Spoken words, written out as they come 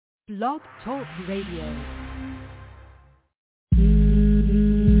Blog Talk Radio.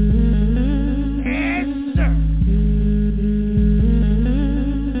 Yes, sir.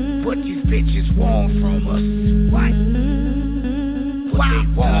 What these bitches want from us? What? What they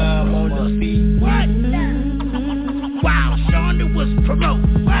want from us? What? While Shonda was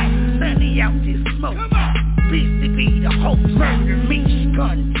promoting, sending out this smoke. BCB the host, murder me,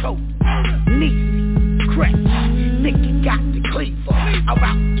 gun tote. Niecy, crack, Nicky got the cleaver.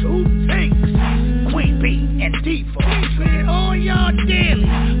 About two things, Queen Bee and Diva. Treated all y'all daily,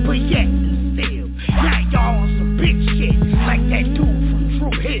 but yet and still. Now y'all on some big shit, like that dude from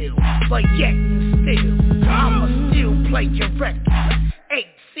Drew Hill. But yet and still, I'ma still play your record. 8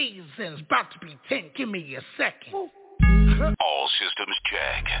 seasons, about to be 10, give me a second. All systems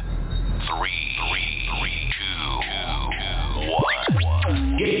check. 3, 2,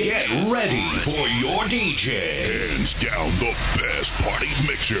 1. Get ready for your DJ. Hands down the best party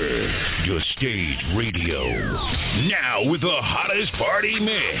mixer. Your stage radio. Now with the hottest party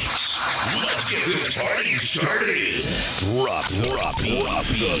mix. Let's get this party started. Drop the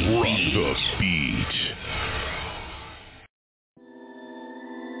beat.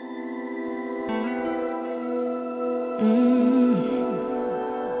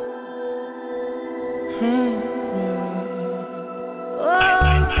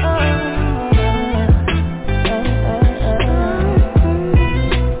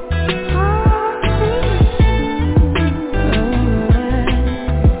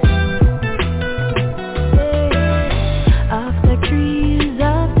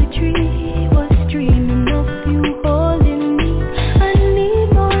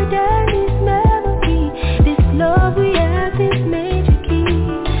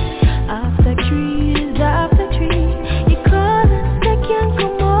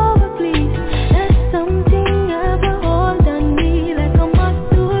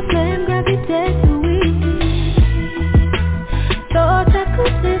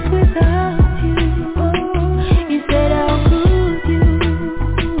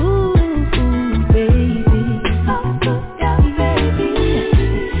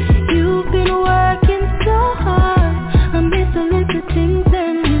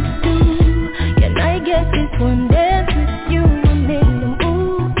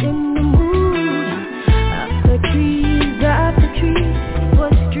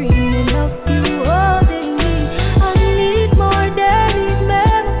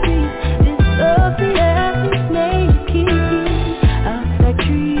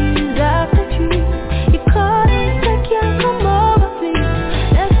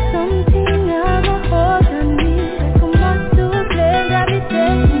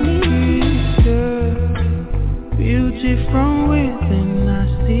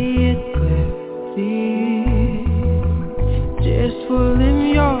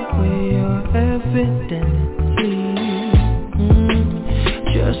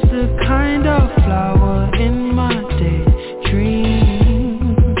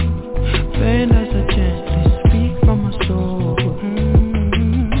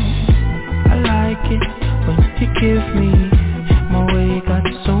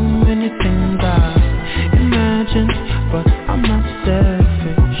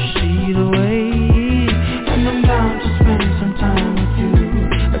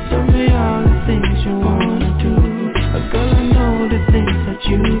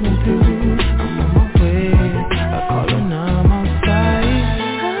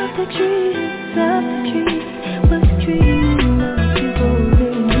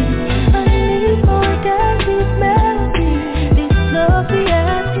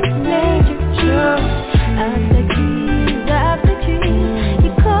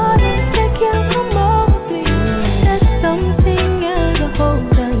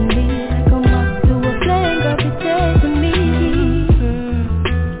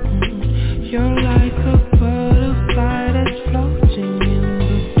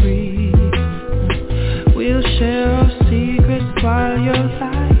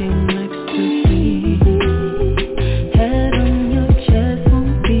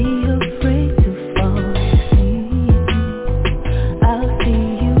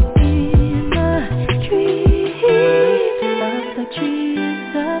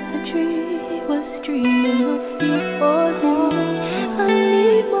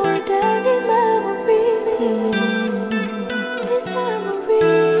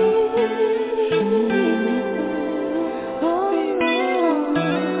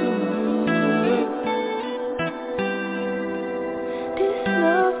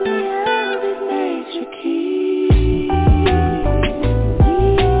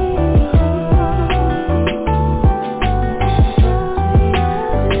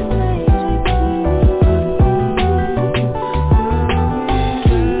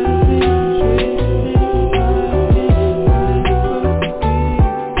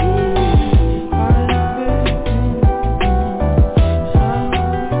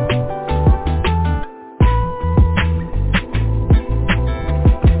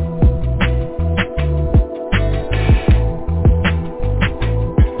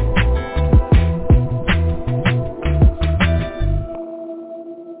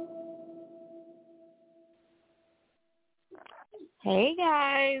 Hey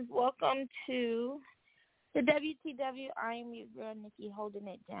guys, welcome to the WTW. I am your girl Nikki, holding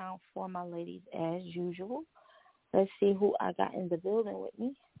it down for my ladies as usual. Let's see who I got in the building with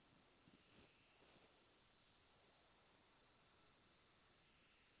me.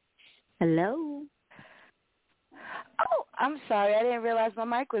 Hello. Oh, I'm sorry. I didn't realize my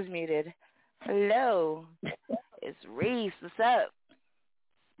mic was muted. Hello. It's Reese. What's up?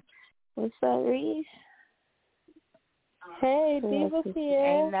 What's up, Reese? Hey, Diva's here.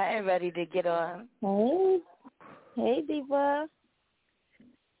 Ain't nothing ready to get on. Hey, Diva.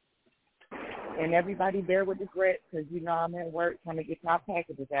 And everybody bear with the grit because you know I'm at work trying to get my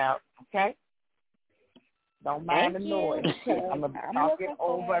packages out, okay? Don't mind the noise. I'm going to talk it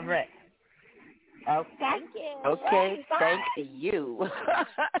over it. Okay? Thank you. Okay, thank you.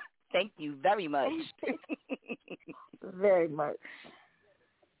 Thank you very much. Very much.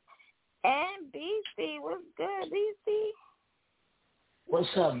 And BC, what's good, BC? What's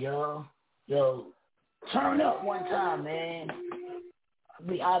up, y'all? Yo, turn up one time, man.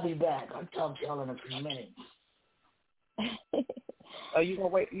 I'll be back. I'll talk to y'all in a few minutes. Oh, you gonna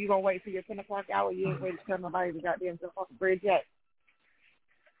wait till your 10 o'clock hour? You ain't waiting to tell nobody to goddamn jump off the bridge yet?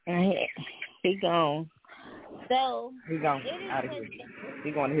 He gone. So He gone out of here. He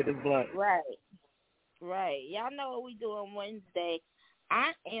gonna hit his blood. Right. Y'all know what we do on Wednesday.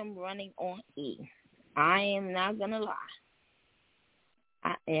 I am running on E. I am not gonna lie.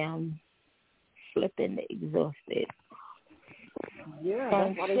 I am flipping exhausted. Yeah,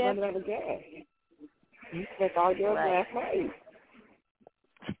 that's why they running out of gas. You spent all your last night.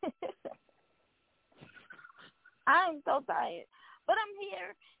 I'm so tired. But I'm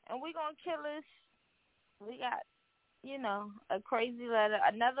here, and we're going to kill this. We got, a crazy letter,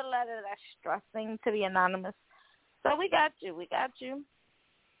 another letter that's stressing to be anonymous. So we got you. We're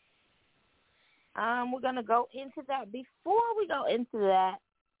going to go into that. Before we go into that,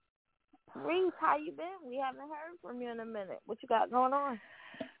 Reese, how you been? We haven't heard from you in a minute. What you got going on?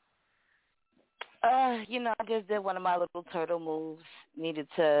 I just did one of my little turtle moves. Needed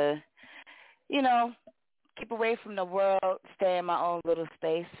to, keep away from the world, stay in my own little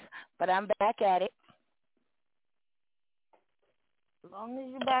space. But I'm back at it. As long as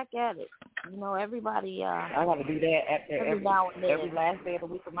you're back at it. Everybody... I got to do that after every last day of the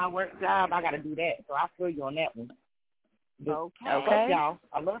week of my work job. I got to do that. So I feel you on that one. Okay. Fuck y'all.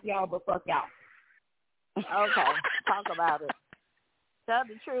 I love y'all, but fuck y'all. Okay. Talk about it. Tell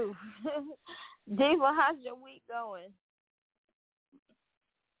the truth. Diva, how's your week going?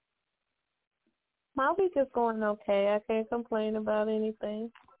 My week is going okay. I can't complain about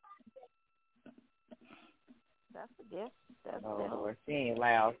anything. That's a gift. Lord, she ain't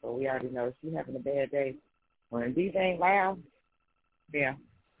loud, so we already know she's having a bad day. When these ain't loud, yeah.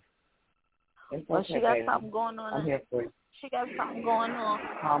 Well, she got something going on. I'm here for you. She got something going on.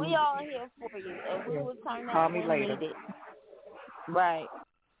 We all here for you, and we will turn up when needed. Right.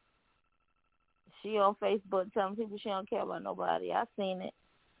 She on Facebook telling people she don't care about nobody. I seen it.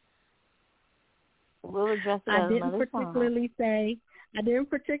 We'll address it. I didn't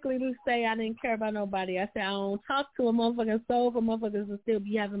particularly say I didn't care about nobody. I said I don't talk to a motherfucking soul for motherfuckers to still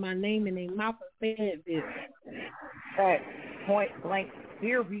be having my name in their mouth and saying this. That point blank,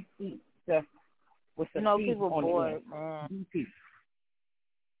 dear receipt stuff with the people bored, man.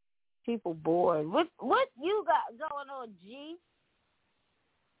 People bored. What you got going on, G?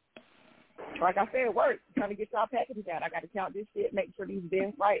 Like I said, work. Trying to get y'all packages out. I got to count this shit, make sure these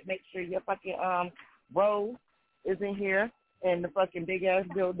bins right, make sure your fucking roll is in here, and the fucking big ass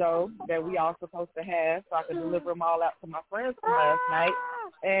dildo that we all supposed to have, so I can deliver them all out to my friends from last night.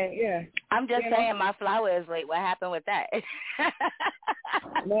 And yeah, I'm just saying my flower is late. What happened with that?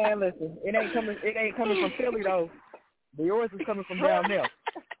 Man, listen, it ain't coming from Philly though. The yours is coming from down there.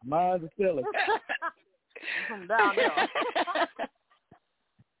 Mine's is Philly. From down there.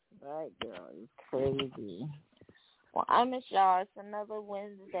 Right, girl, it's crazy. Well, I miss y'all. It's another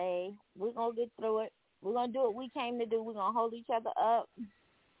Wednesday. We're going to get through it. We're going to do what we came to do. We're going to hold each other up.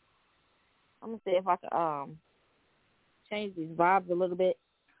 I'm going to see if I can change these vibes a little bit.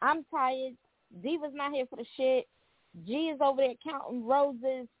 I'm tired. Diva's not here for the shit. G is over there counting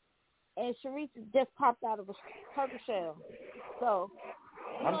roses. And Sharice just popped out of a turtle shell. So,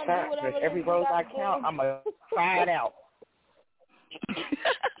 I'm sorry. Every rose I count, I'm going to cry it out.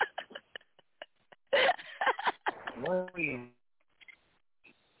 We're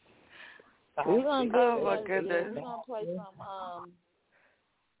gonna do. Oh my goodness! We're gonna play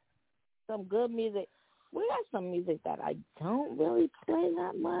some good music. We got some music that I don't really play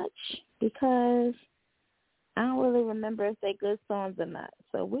that much because I don't really remember if they're good songs or not.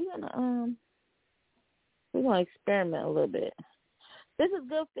 So we're gonna experiment a little bit. This is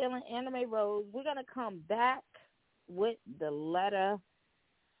Good Feeling Anime Rose. We're going to come back with the letter,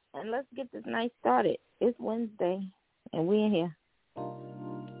 and let's get this night started. It's Wednesday, and we in here.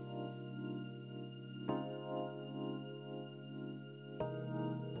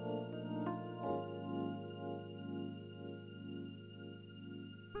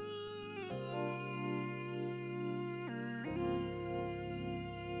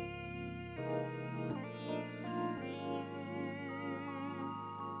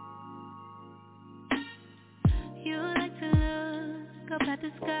 You like to look up at the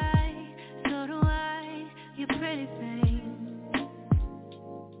sky, so do I, you pretty thing.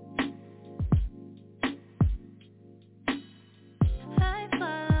 I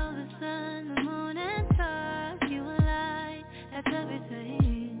follow the sun, the moon and stars, you align, that's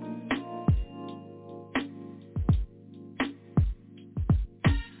everything.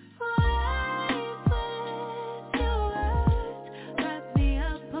 Wise with your words, wrap me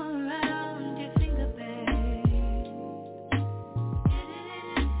up around your finger, babe.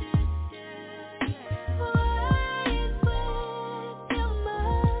 Wise with your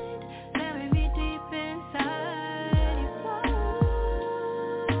mind, bury me deep inside your soul.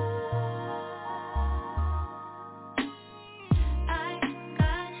 I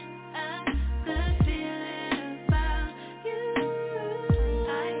got a good feeling about you.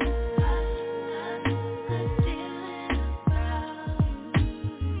 I got a good feeling about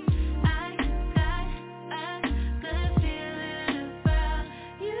you. I got a good feeling about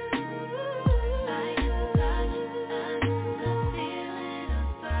you. I got a good feeling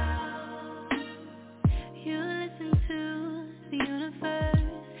about you. Listen to the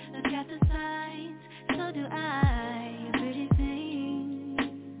universe, look at the signs, so do I, you pretty thing.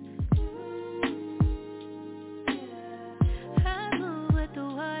 I move with the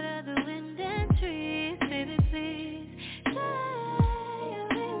water, the wind and trees, baby please, say you'll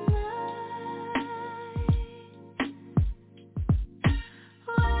be mine.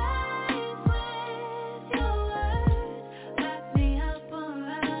 Wise with your words, wrap me up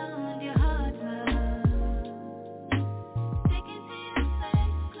around your heart, love. Take it to your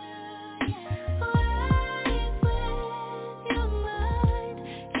face, girl, yeah. Wise with your mind,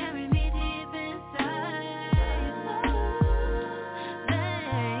 carry me deep inside your soul, baby.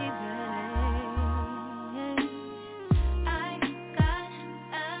 I got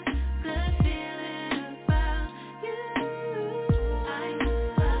a good feeling about you. I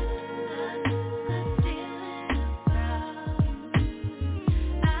got a good feeling about you.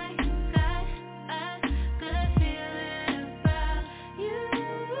 I got a good feeling about you.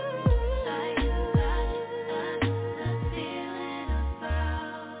 I got a good feeling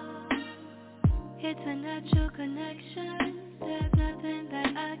about. It's a natural connection. There's nothing that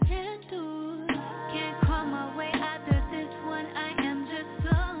I can't do. Can't crawl my way out of this one. I am just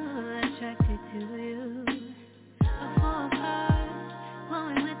so attracted to you. A full heart,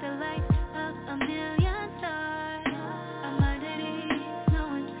 glowing with the light of a million stars. I'm under ease,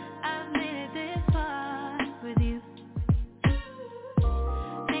 knowing I've made it this far with you.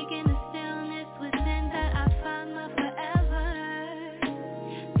 Making the stillness within that I found my forever.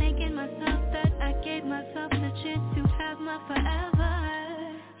 Thanking myself that I gave myself the chance to have my forever.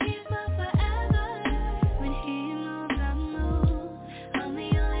 He's my forever. When he moves, I move. I'm the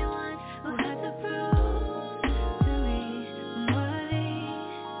only one who has to prove to me I'm worthy.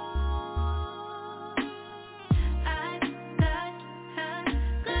 I got a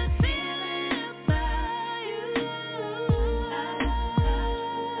good feeling about you. I got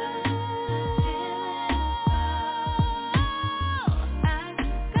a good feeling about. I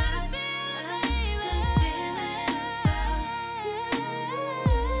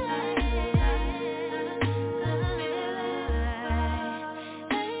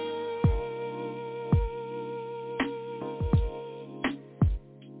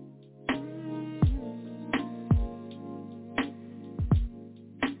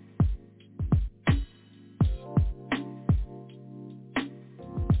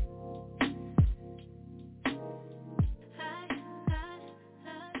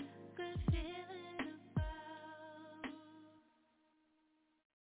got a good feeling about.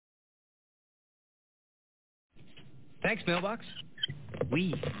 Thanks, mailbox.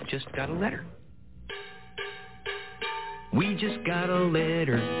 We just got a letter. We just got a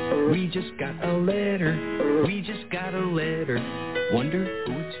letter. We just got a letter. We just got a letter. Wonder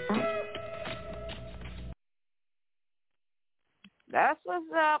who it's from. That's what's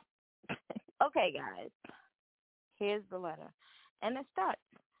up. Okay, guys. Here's the letter. And it starts.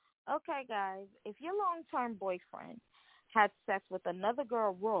 Okay, guys, if your long-term boyfriend had sex with another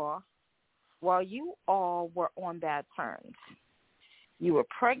girl raw while you all were on bad terms, You were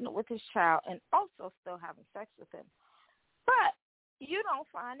pregnant with his child and also still having sex with him. But you don't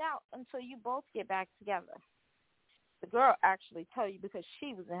find out until you both get back together. The girl actually told you because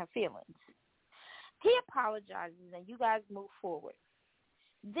she was in her feelings. He apologizes and you guys move forward.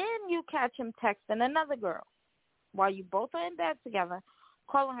 Then you catch him texting another girl while you both are in bed together,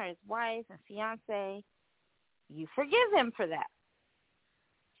 calling her his wife and fiance. You forgive him for that.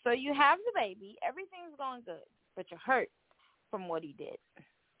 So you have the baby. Everything's going good, but you're hurt from what he did.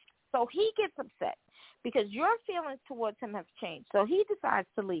 So he gets upset because your feelings towards him have changed. So he decides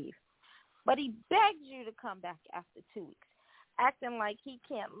to leave. But he begs you to come back after 2 weeks, acting like he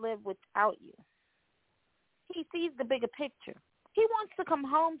can't live without you. He sees the bigger picture. He wants to come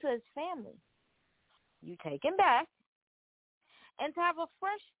home to his family. You take him back. And to have a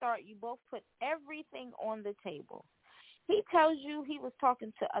fresh start, you both put everything on the table. He tells you he was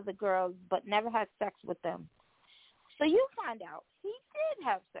talking to other girls but never had sex with them. So you find out he did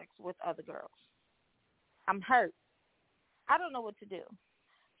have sex with other girls. I'm hurt. I don't know what to do.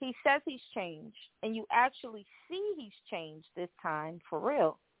 He says he's changed, and you actually see he's changed this time for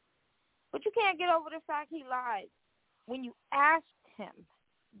real. But you can't get over the fact he lied. When you asked him,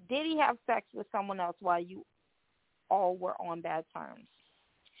 did he have sex with someone else while you all were on bad terms?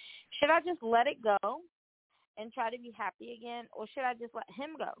 Should I just let it go and try to be happy again, or should I just let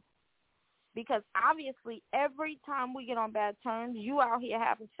him go? Because obviously every time we get on bad terms, you out here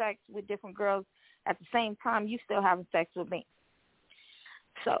having sex with different girls at the same time you still having sex with me.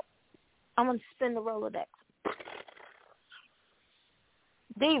 So I'm going to spin the Rolodex.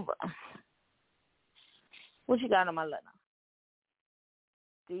 Diva, what you got on my letter?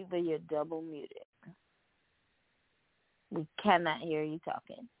 Diva, you're double muted. We cannot hear you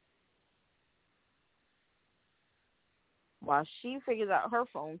talking. While she figures out her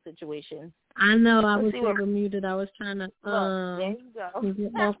phone situation. I know I was double muted. I was trying to there you go.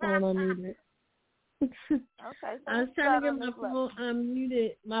 get my phone unmuted. Okay. So I was trying to get my phone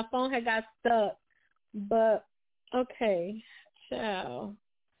unmuted. My phone had got stuck. But okay, ciao.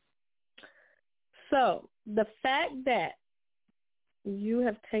 So the fact that you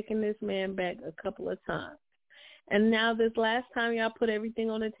have taken this man back a couple of times, and now this last time y'all put everything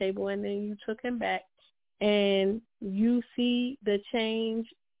on the table and then you took him back and you see the change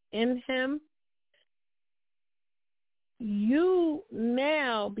in him, you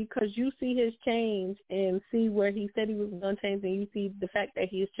now, because you see his change and see where he said he was going to change and you see the fact that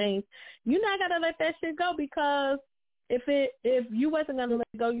he has changed, you not got to let that shit go, because if you wasn't going to let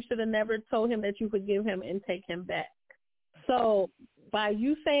it go, you should have never told him that you forgive him and take him back. So by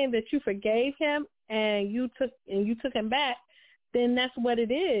you saying that you forgave him and you took him back, then that's what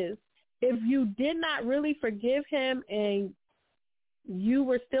it is. If you did not really forgive him and you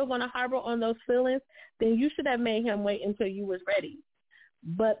were still going to harbor on those feelings, then you should have made him wait until you was ready.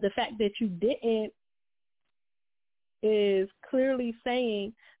 But the fact that you didn't is clearly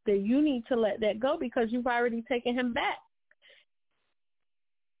saying that you need to let that go because you've already taken him back.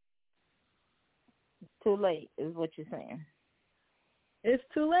 Too late is what you're saying. It's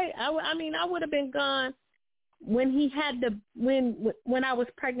too late. I mean, I would have been gone when he had when I was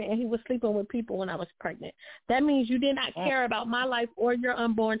pregnant and he was sleeping with people when I was pregnant. That means you did not care about my life or your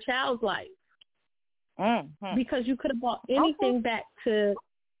unborn child's life. Mm-hmm. Because you could have brought anything back to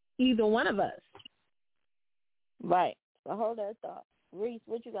either one of us. Right. So hold that thought. Reese,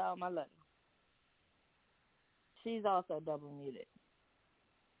 what you got on my letter? She's also double muted.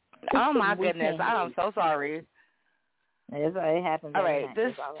 Oh, my goodness. I'm so sorry. It happens. All right.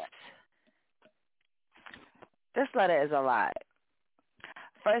 This letter is a lot.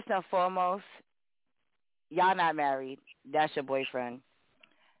 First and foremost, y'all not married. That's your boyfriend.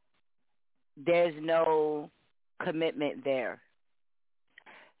 There's no commitment there.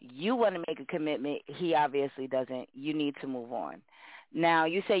 You want to make a commitment. He obviously doesn't. You need to move on. Now,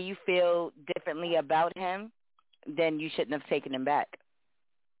 you say you feel differently about him, then you shouldn't have taken him back.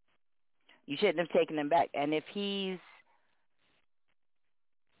 You shouldn't have taken him back. And if he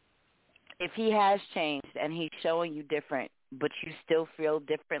has changed and he's showing you different, but you still feel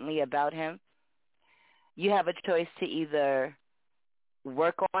differently about him, you have a choice to either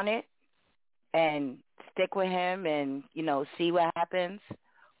work on it and stick with him and, see what happens,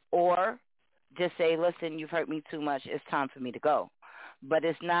 or just say, listen, you've hurt me too much. It's time for me to go. But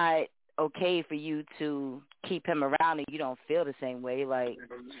it's not okay for you to keep him around and you don't feel the same way. Like,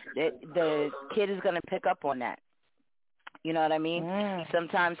 the kid is going to pick up on that. You know what I mean?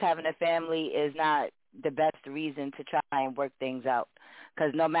 Sometimes having a family is not the best reason to try and work things out.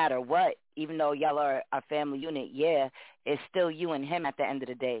 Because no matter what, even though y'all are a family unit, it's still you and him at the end of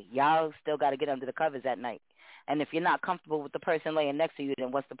the day. Y'all still got to get under the covers at night. And if you're not comfortable with the person laying next to you,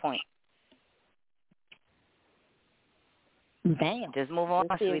 then what's the point? Damn. Just move on,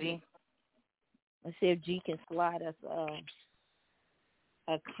 sweetie. Let's see if G can slide us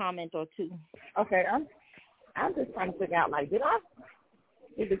a comment or two. Okay, I'm just trying to figure out, like, did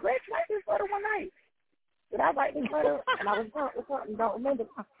the Gretch write this letter one night? Did I write this letter and I was drunk or something? Don't remember.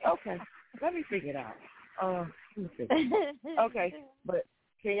 Okay, let me figure it out. Let me see. Okay, but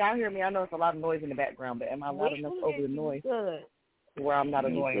can y'all hear me? I know it's a lot of noise in the background, but am I loud enough over the noise where I'm not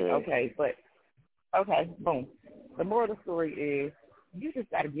annoying? Okay, boom. The moral of the story is you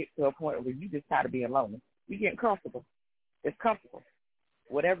just got to get to a point where you just tired of being lonely. You're getting comfortable. It's comfortable.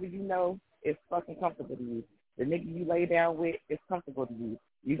 Whatever you know is fucking comfortable to you. The nigga you lay down with is comfortable to you.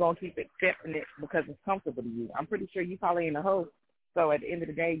 You're going to keep accepting it because it's comfortable to you. I'm pretty sure you probably ain't a hoe. So at the end of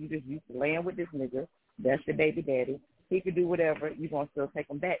the day, you just used to laying with this nigga. That's your baby daddy. He could do whatever. You're going to still take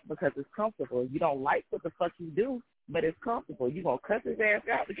him back because it's comfortable. You don't like what the fuck you do, but it's comfortable. You're going to cuss his ass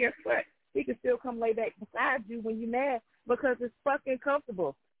out, but guess what? He can still come lay back beside you when you're mad because it's fucking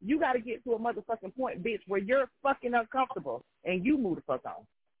comfortable. You got to get to a motherfucking point, bitch, where you're fucking uncomfortable and you move the fuck on.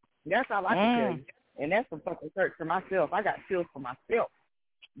 That's all I can tell you. And that's some fucking search for myself. I got feels for myself.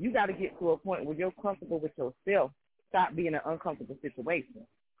 You got to get to a point where you're comfortable with yourself. Stop being in an uncomfortable situation.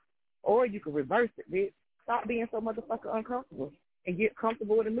 Or you can reverse it, bitch. Stop being so motherfucking uncomfortable and get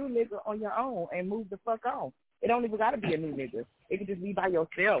comfortable with a new nigga on your own and move the fuck on. It don't even got to be a new nigga. It can just be by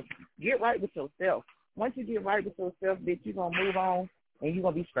yourself. Get right with yourself. Once you get right with yourself, bitch, you're going to move on and you're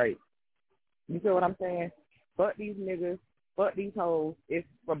going to be straight. You feel what I'm saying? Fuck these niggas. Fuck these hoes. It's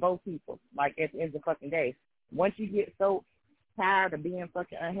for both people. Like, at the end of the fucking day. Once you get so tired of being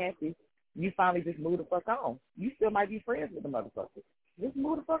fucking unhappy, you finally just move the fuck on. You still might be friends with the motherfuckers. Just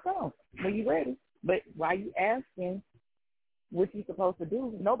move the fuck on when you ready. But while you asking what you supposed to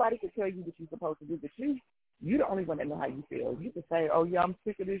do, nobody can tell you what you're supposed to do but you. You the only one that know how you feel. You can say, oh, yeah, I'm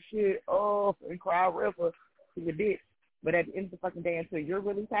sick of this shit, and cry a river to your bitch. But at the end of the fucking day, until you're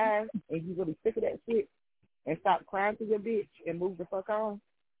really tired and you really sick of that shit and stop crying to your bitch and move the fuck on,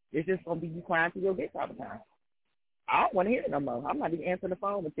 it's just going to be you crying to your bitch all the time. I don't want to hear it no more. I'm not even answering the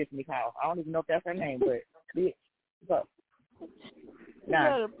phone when Tiffany calls. I don't even know if that's her name, but bitch, what's up? You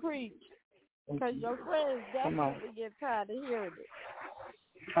better preach, because your friends definitely get tired of hearing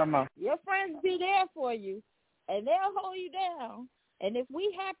it. Come on. Your friends be there for you, and they'll hold you down. And if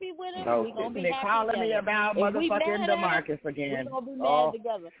we happy with them, we're going to be happy together. Calling me about motherfucking DeMarcus again. We're going to be mad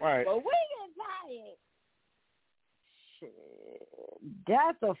together. Right. But we get tired. Shit.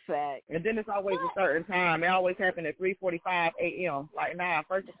 That's a fact. And then it's always a certain time. It always happens at 3:45 a.m. Like, nah,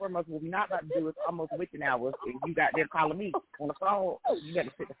 first and foremost, what we not about to do is almost witching hours. And you got there calling me on the phone. You got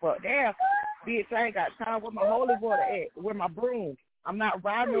to sit the fuck down. Bitch, I ain't got time. Where my holy water at? Where my broom? I'm not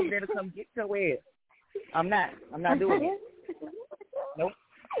riding over there to come get your ass. I'm not doing it. Nope.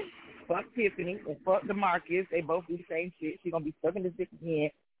 Fuck Tiffany and fuck DeMarcus. They both do the same shit. She gonna be sucking his dick again.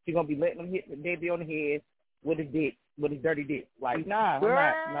 She gonna be letting him hit the baby on the head with his dick, with his dirty dick. Like, nah,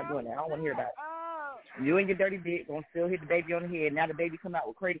 I'm not doing that. I don't want to hear that. You and your dirty dick gonna still hit the baby on the head. Now the baby come out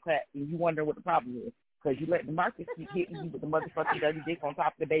with cradle clap, and you wonder what the problem is because you let DeMarcus keep hitting you with the motherfucking dirty dick on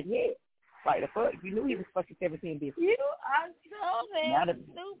top of the baby head. Like the fuck, you knew he was fucking 17 bitches. You are so damn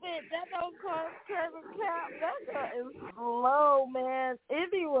stupid. That don't cause cradle clap. That girl is slow, man.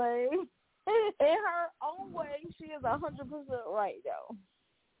 Anyway, in her own way, she is 100% right, though.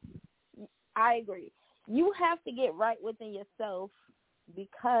 I agree. You have to get right within yourself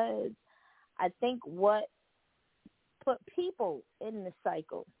because I think what put people in the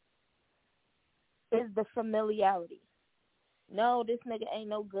cycle is the familiarity. No, this nigga ain't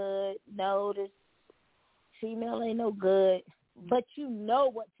no good. No, this female ain't no good. But you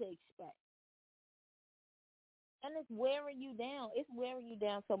know what to expect. And it's wearing you down. It's wearing you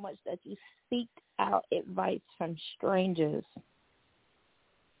down so much that you seek out advice from strangers.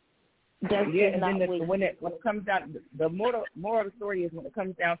 And then when it comes down, the moral of the story is when it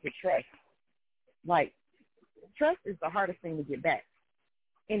comes down to trust. Like, trust is the hardest thing to get back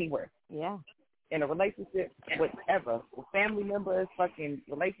anywhere. Yeah. In a relationship, whatever, with family members, fucking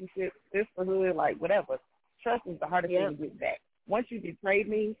relationship, sisterhood, like whatever. Trust is the hardest thing to get back. Once you betrayed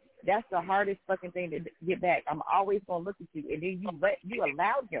me, that's the hardest fucking thing to get back. I'm always gonna look at you, and then you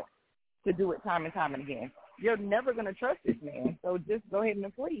allowed him to do it time and time and again. You're never gonna trust this man, so just go ahead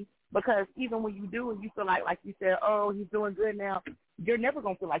and flee. Because even when you do, and you feel like you said, oh, he's doing good now, you're never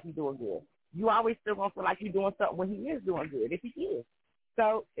gonna feel like he's doing good. You always still gonna feel like you're doing something when he is doing good, if he is.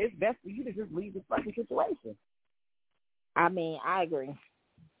 So it's best for you to just leave this fucking situation. I mean, I agree.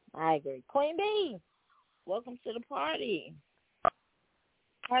 Queen B, welcome to the party.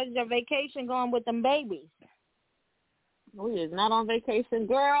 How's your vacation going with them babies? We is not on vacation,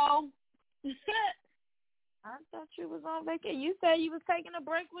 girl. I thought you was on vacation. You said you was taking a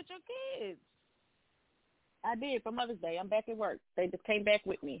break with your kids. I did for Mother's Day. I'm back at work. They just came back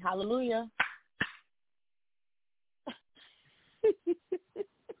with me. Hallelujah. She'd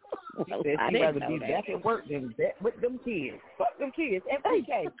rather be back at work than back with them kids. Fuck them kids.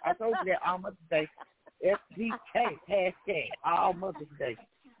 FPK. I told you that all Mother's Day. FPK. Hashtag all Mother's Day.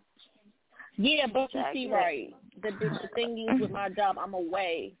 Yeah, but you see, right. The thing is with my job, I'm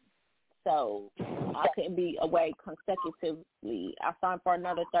away. So I couldn't be away consecutively. I signed for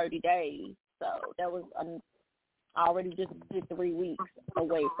another 30 days. So that was, I already just did 3 weeks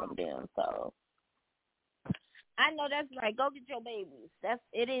away from them. So I know that's right. Go get your babies.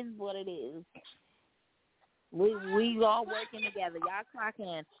 It is what it is. We all working together. Y'all clock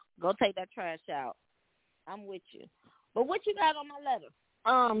in. Go take that trash out. I'm with you. But what you got on my letter?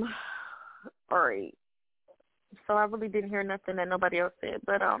 All right. So I really didn't hear nothing that nobody else said,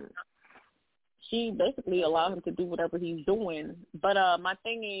 but she basically allowed him to do whatever he's doing. But my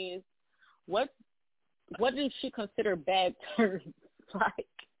thing is, what does she consider bad terms? Like,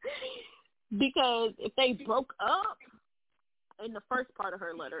 because if they broke up in the first part of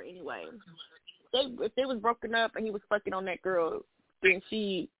her letter, anyway, if they was broken up and he was fucking on that girl, then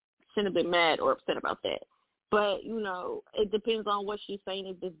she shouldn't have been mad or upset about that. But, you know, it depends on what she's saying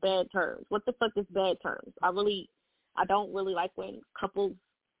is this bad terms. What the fuck is bad terms? I don't really like when couples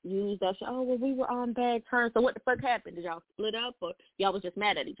use that shit. Oh, well, we were on bad terms. So what the fuck happened? Did y'all split up or y'all was just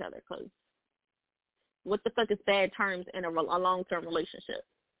mad at each other? Because what the fuck is bad terms in a long-term relationship?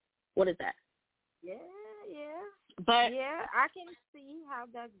 What is that? Yeah. But yeah, I can see how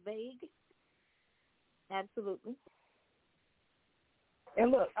that's vague. Absolutely.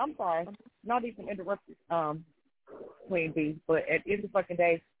 And look, I'm sorry, not even interrupted, Queen B, but at the end of the fucking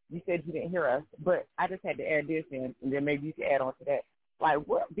day, you said you didn't hear us, but I just had to add this in, and then maybe you can add on to that. Like,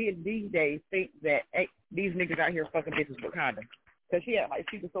 what did these days think that these niggas out here fucking bitches with condoms? Because she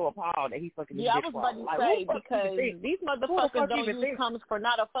was so appalled that he fucking I was about to say, because these motherfuckers don't use condoms for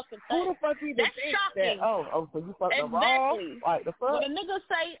not a fucking thing. Who the fuck even That's thinks shocking. that, oh, so you fucking Exactly. wrong? Like, the fuck? When a nigga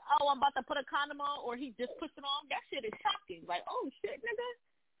say, oh, I'm about to put a condom on, or he just puts it on, that shit is shocking. Like, oh, shit, nigga.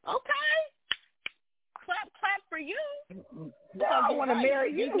 Okay. Clap for you. No, I want to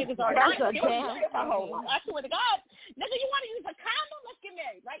marry you. These niggas are That's not a damn shame. I swear to God. Nigga, you want to use a condom? Let's get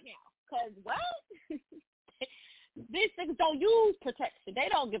married right now. Because, what? These niggas don't use protection. They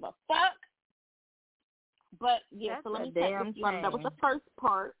don't give a fuck. But, yeah, That's so let me a take damn this one. That was shame. the first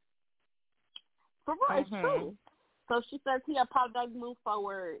part. For real, it's true. So she says he apologized, move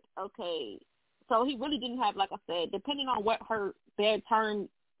forward. Okay. So he really didn't have, like I said, depending on what her bad term,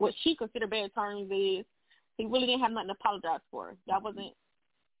 what she considered bad terms is, he really didn't have nothing to apologize for. That wasn't.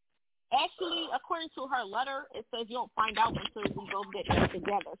 Actually, according to her letter, it says you don't find out until we both get back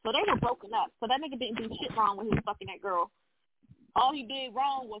together. So they were broken up. So that nigga didn't do shit wrong when he was fucking that girl. All he did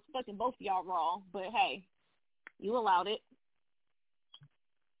wrong was fucking both of y'all wrong. But hey, you allowed it.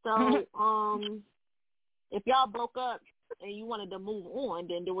 So, if y'all broke up and you wanted to move on,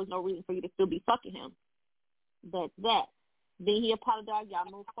 then there was no reason for you to still be fucking him. That's that. Then he apologized. Y'all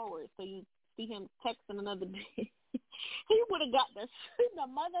move forward. So you see him texting another day. He would have got the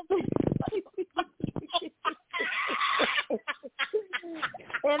motherfucker in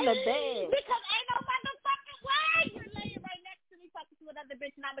the bed. Because ain't no motherfucking way you're laying right next to me fucking to another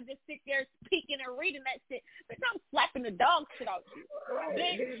bitch and I'ma just sit there peeking and reading that shit. Bitch, I'm slapping the dog shit out you.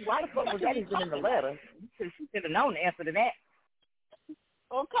 Bitch, why the fuck was that even in the letter? She should have known the answer to that.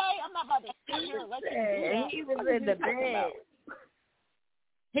 Okay, I'm not about to sit here and let you do that. He was in the bed.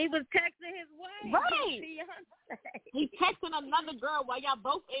 He was texting his wife. Right. He's texting another girl while y'all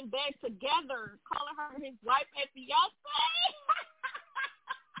both in bed together, calling her his wife and fiance.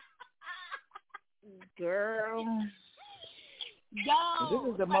 Girl. Yo. This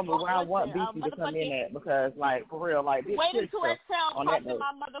is the moment where I want BC to come in at because, like, for real, like, this waiting shit to exhale on popping that note.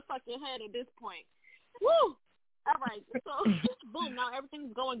 my motherfucking head at this point. Woo. All right. So, boom. Now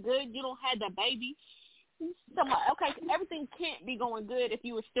everything's going good. You don't have the baby. Okay, everything can't be going good if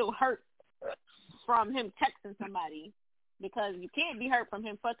you were still hurt from him texting somebody, because you can't be hurt from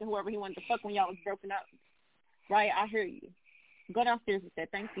him fucking whoever he wanted to fuck when y'all was broken up. Right? I hear you. Go downstairs and say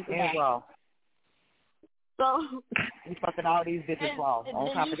thank you for that. Wrong. So you fucking all these bitches wrong.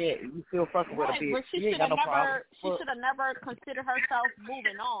 On top of that, you still fucking with a bitch. But she should have never considered herself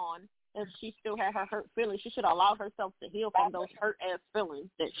moving on. If she still had her hurt feelings, she should allow herself to heal from those hurt ass feelings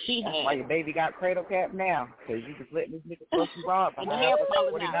that she had. That's why your baby got cradle cap now, because you just let this nigga fuck you raw.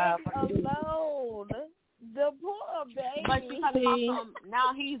 Alone. The poor baby. But she's talking about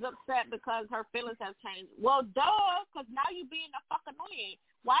now he's upset because her feelings have changed. Well, duh, because now you being a fucking annoying.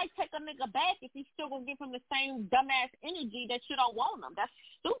 Why take a nigga back if you still gonna give him the same dumbass energy that you don't want him? That's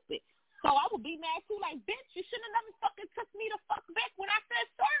stupid. So I would be mad too, like, bitch, you should have never fucking took me the fuck back when I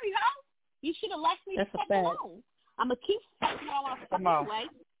said sorry, ho. You should have left me the fuck alone. I'm gonna keep fucking all my fucking way.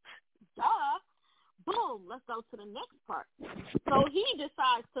 Duh. Boom, let's go to the next part. So he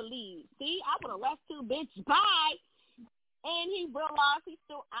decides to leave. See, I would have left too, bitch. Bye. And he realized he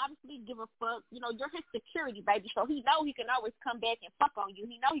still obviously give a fuck. You know, you're his security, baby. So he know he can always come back and fuck on you.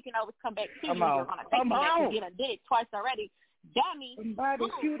 He know he can always come back to you. You're going to take him back and get a dick twice already. Dummy. That's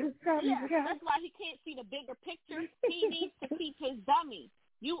why he can't see the bigger picture. He needs to keep his dummy.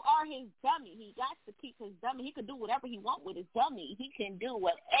 You are his dummy. He got to keep his dummy. He can do whatever he want with his dummy. He can do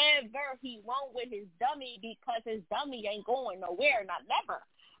whatever he want with his dummy because his dummy ain't going nowhere, not never.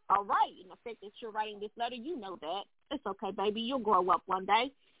 All right. And the fact that you're writing this letter, you know that. It's okay, baby. You'll grow up one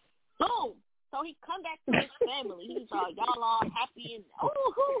day. Boom. So he come back to his family. He's all, y'all all happy and,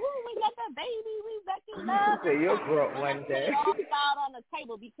 we got the baby. We back in love. So you'll grow up one day. It all filed on the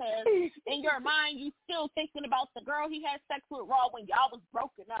table because in your mind, you still thinking about the girl he had sex with raw when y'all was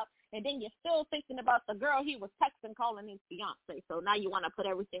broken up. And then you're still thinking about the girl he was texting, calling his fiance. So now you want to put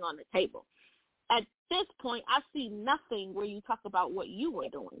everything on the table. At this point, I see nothing where you talk about what you were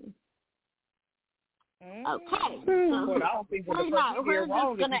doing. Okay. So I don't think we're just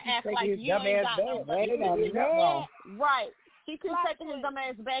going to act like you ain't got no. Right. She keeps taking his dumb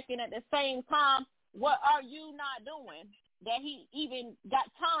ass back, and at the same time, what are you not doing? That he even got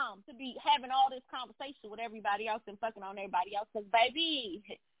time to be having all this conversation with everybody else and fucking on everybody else. Because, baby,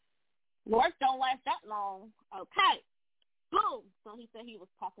 work don't last that long. Okay. Boom. So he said he was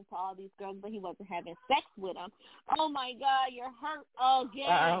talking to all these girls, but he wasn't having sex with them. Oh my God, you're hurt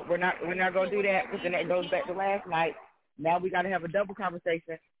again. We're not gonna do that because then that goes back to last night. Now we gotta have a double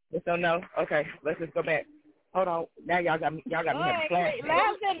conversation. So no, okay, let's just go back. Hold on. Now y'all got me having a flash.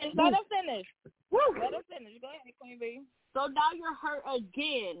 Let us finish. Woo. Let us finish. Go ahead, Queen B. So now you're hurt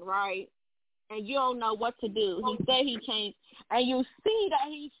again, right? And you don't know what to do. He said he changed, and you see that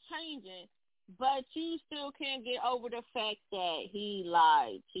he's changing. But you still can't get over the fact that he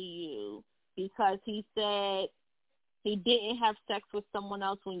lied to you because he said he didn't have sex with someone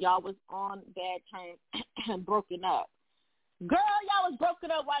else when y'all was on bad terms and broken up. Girl, y'all was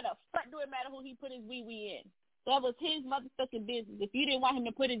broken up. Why the fuck do it matter who he put his wee-wee in? That was his motherfucking business. If you didn't want him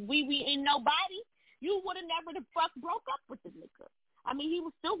to put his wee-wee in nobody, you would have never the fuck broke up with the nigga. I mean, he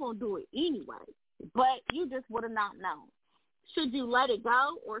was still going to do it anyway, but you just would have not known. Should you let it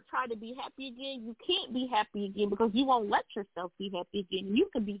go or try to be happy again? You can't be happy again because you won't let yourself be happy again. You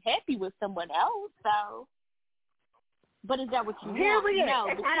can be happy with someone else, so. But is that what you want? No,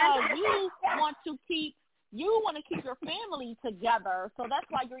 because you want to keep your family together. So that's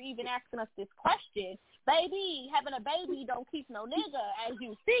why you're even asking us this question. Baby, having a baby don't keep no nigga, as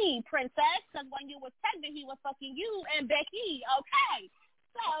you see, princess. Because when you was pregnant, he was fucking you and Becky. Okay.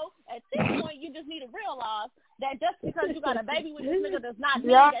 So, at this point, you just need to realize that just because you got a baby with this nigga does not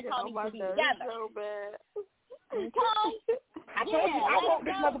mean that y'all need to be together. So bad. Okay? I told you, I want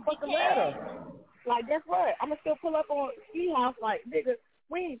this motherfucking letter. Like, guess what? I'm going to still pull up on Ski House like, nigga,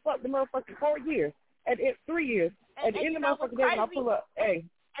 we ain't fucked the motherfucking 4 years. 3 years. At the end of the motherfucking day, when I pull up, hey,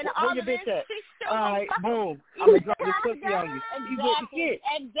 where your bitch at? All right, boom. I'm going to drop this pussy on you. You get the shit.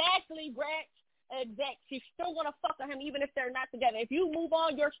 Exactly, Brett. Exactly. She's still going to fuck on him even if they're not together. If you move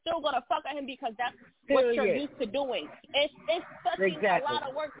on, you're still going to fuck on him because that's what you're used to doing. It's fucking a lot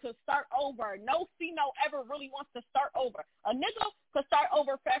of work to start over. No female ever really wants to start over. A nigga could start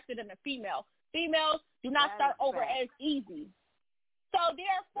over faster than a female. Females do not start over as easy. So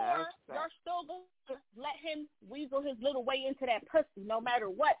therefore, you're still going to let him weasel his little way into that pussy no matter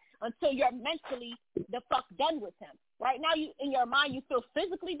what until you're mentally the fuck done with him. Right now, you in your mind, you feel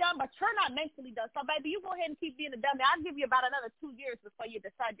physically done, but you're not mentally done. So, baby, you go ahead and keep being a dummy. I'll give you about another 2 years before you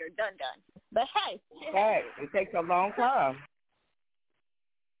decide you're done. But, hey. Hey, it takes a long time.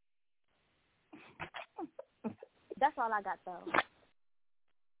 That's all I got, though.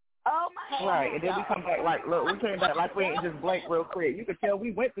 Oh, my God. Right, and then we come back like, look, we came back like we ain't just blank real quick. You could tell we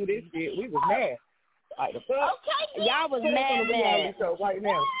went through this shit. We was mad. Like, the fuck? Okay, y'all was mad. Right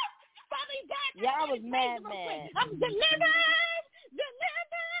now. Y'all was mad. I'm delivered.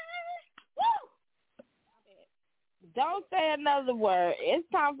 Woo! Don't say another word. It's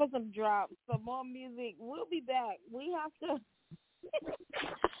time for some drops, some more music. We'll be back. We have to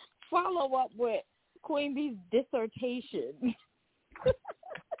follow up with Queen Bee's dissertation.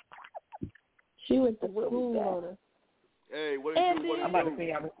 She went to school on us. Hey, what it do? I'm about to see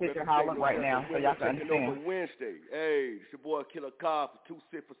y'all the picture how I look right now, so y'all can Taking over understand. Wednesday. Hey, it's your boy Killer Cobb for 2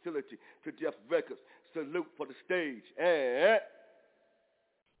 Cent Facility to Jeff Records. Salute for the stage. Hey.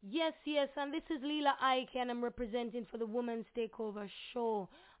 Yes, and this is Leela Ike, and I'm representing for the Women's Takeover show.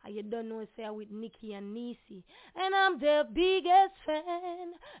 You don't know, say I'm with Nikki and Nisi, and I'm their biggest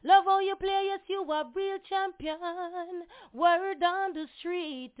fan. Love how you play, yes, you are real champion. Word on the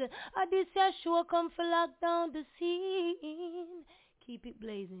street, this your show come for lock down the scene. Keep it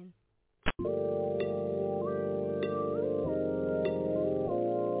blazing.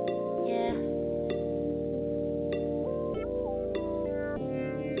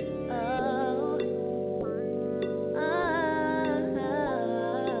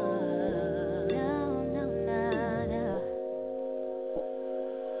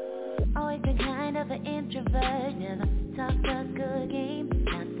 An introvert, never talk a good game.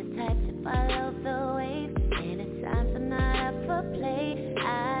 Not the type to follow the wave. And at times I'm not up for play.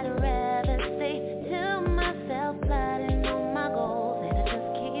 I'd rather stay to myself, plotting on my goals. And I just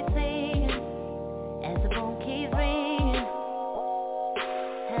keep singing as the phone keeps ringing.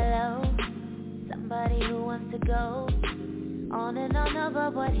 Hello, somebody who wants to go on and on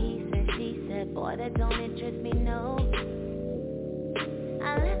about what he said, she said. Boy, that don't interest me, no.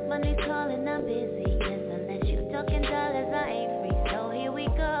 I left money calling, I'm busy. Yes, unless you talking dollars, I ain't free. So here we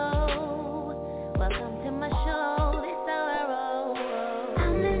go. Welcome to my show. This how I roll.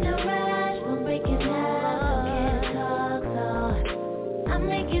 I'm in a rush, we're breaking up. Don't care to talk, so I'm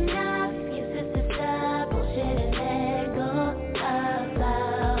making up excuses to stop bullshit and let go.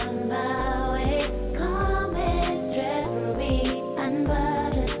 About my way, calm and stress-free,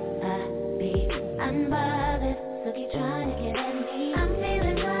 unbothered. I be unbothered, so keep trying to get at me. I'm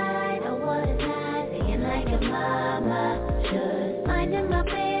feeling right, I was not thinking like a mama should. Minding my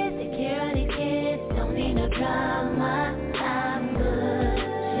biz, take care of these kids, don't need no drama. I'm good,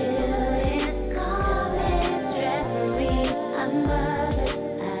 chillin', calm and stress-free, unbothered.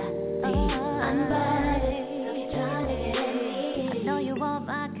 I be unbothered, so keep trying to get at me. I know you want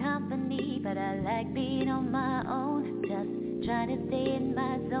my company, but I like being on my own. Just trying to stay in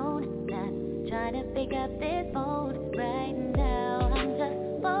my zone, not trying to pick up this phone right now. I'm just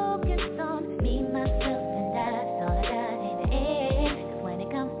focused on me, myself, and that's all I got in the end. 'Cause when it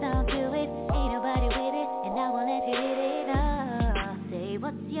comes down to it, ain't nobody with it, and I won't let you hit it up. Say,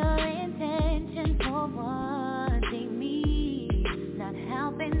 what's your intention for wanting me? Not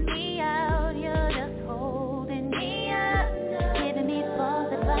helping me out, you're just holding me up, giving me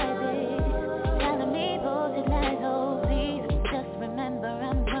false advices, telling me bullshit lies. Oh, please, just remember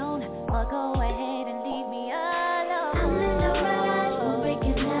I'm grown, or go ahead and leave me alone. I'm in a rush, we're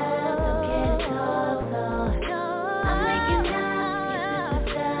breaking up, don't care to talk, so I'm making up excuses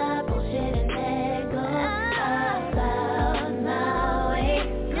to stop bullshit and let go. About my way,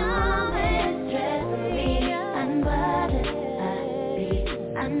 calm and stress-free, unbothered. I be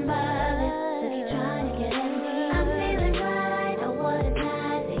unbothered, so keep trying to get at me. I'm feeling right, I was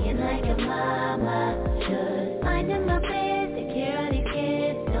not thinking like a mama should. Minding my biz, take care of these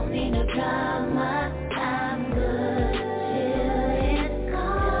kids, don't need no drama. I'm good, chillin',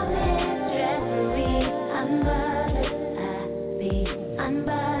 calm and stress-free, unbothered. I be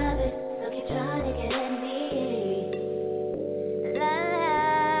unbothered, so keep trying to get at me. La la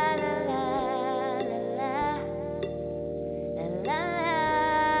la la la la. La la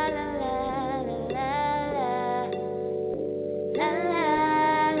la la la la la. La la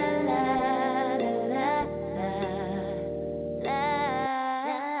la la la la la.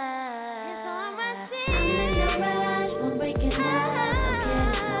 I'm in a rush, we're breaking up, don't care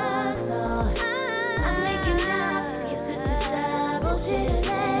to talk, so I'm making up excuses to stop bullshit and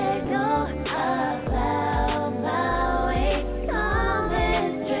let go. About my way, calm and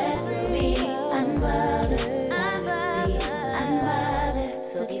stress-free, unbothered. I be unbothered,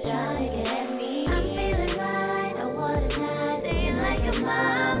 so keep trying to get at me. I'm feeling right, I was not thinking like a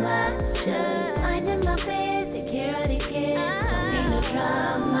mama should. Minding my biz, take care of these kids, don't need no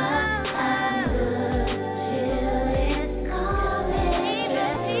drama. I'm good, chillin', calm and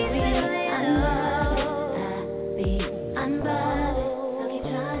stress-free, unbothered. I be unbothered, so keep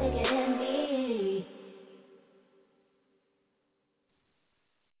trying to get at me.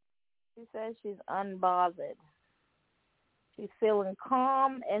 She says she's unbothered. She's feeling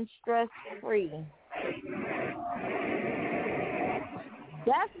calm and stress-free.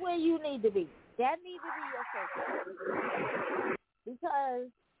 That's where you need to be. That needs to be your focus. Because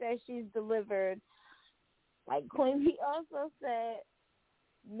that she's delivered, like Queen Bee also said,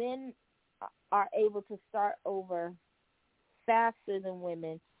 men are able to start over faster than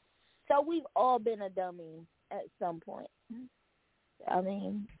women. So we've all been a dummy at some point. I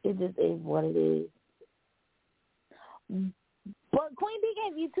mean, it just is what it is. But Queen B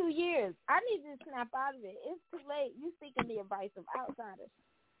gave you 2 years. I need you to snap out of it. It's too late. You seeking the advice of outsiders.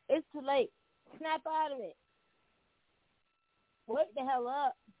 It's too late. Snap out of it. Wake the hell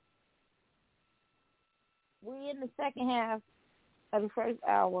up. We're in the second half of the first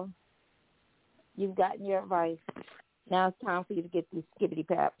hour. You've gotten your advice. Now it's time for you to get these skibbity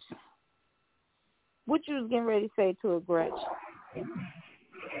paps. What you was getting ready to say to a Gretch?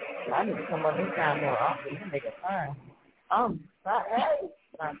 I need to come up this time more often. You make it fine. No.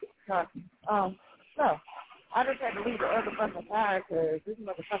 I just had to leave the other fucking side because this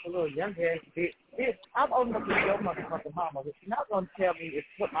motherfucker a little younger. I'm old enough to be your motherfucking mama, but you're not going to tell me to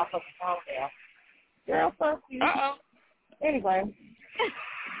put my fucking phone down. Girl, fuck you. Uh-oh. Anyway.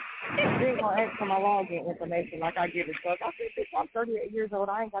 You ain't going to ask for my login information like I give it. So I said, bitch, I'm 38 years old.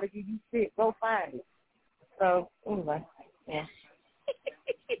 I ain't got to give you shit. Go find it. So, anyway. Yeah.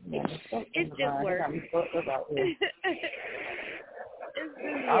 It's just work. I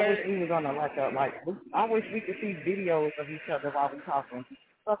wish we was on a I wish we could see videos of each other while we talking.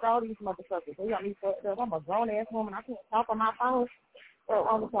 Fuck all these motherfuckers. They got me fucked up. I'm a grown ass woman. I can't talk on my phone. So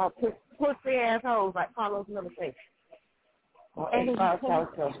I'm gonna talk pussy assholes like Carlos Miller says. Or 85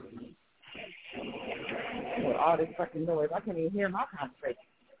 South Coast. With all this fucking noise, I can't even hear my conversation.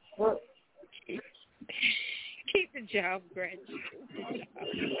 What? Keep the job, Gretch.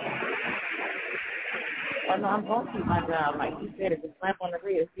 Oh, no, I'm going to keep my job. Like you said, it's a slap on the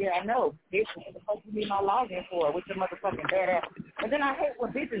wrist. Yeah, I know. Bitch, what the fuck you need my login for? With your motherfucking badass. And then I hate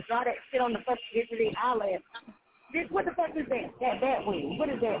when bitches draw that shit on the fucking digital eyelash. Bitch, what the fuck is that? That bat wing. What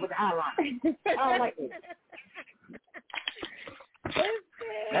is that with the eyeliner? I don't like it.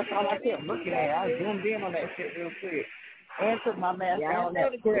 That's all I kept looking at. I zoomed in on that shit real quick. And took my mask down on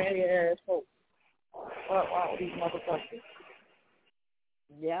that crazy ass folk. What wrong with these motherfuckers?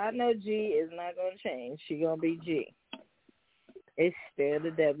 Yeah, I know G is not going to change. She going to be G. It's still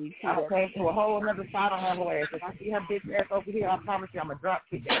the WT. I came to a whole other side on her ass. If I see her bitch ass over here, I promise you I'm going to drop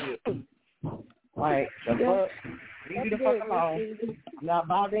kick that shit. Like, the fuck? Leave me the fuck alone. I'm not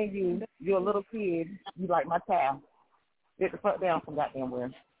bothering you. You're a little kid. You like my child. Get the fuck down from goddamn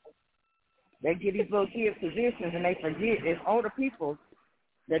where. They give these little kids positions and they forget it's older people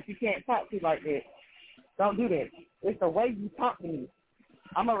that you can't talk to like that. Don't do that. It's the way you talk to me.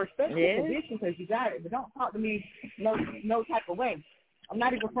 I'm going to respect your position because you got it, but don't talk to me no type of way. I'm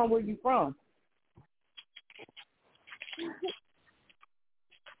not even from where you from.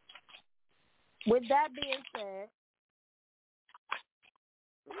 With that being said,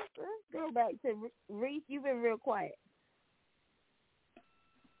 let's go back to Reese. You've been real quiet.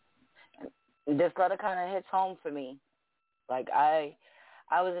 This letter kind of hits home for me. Like, I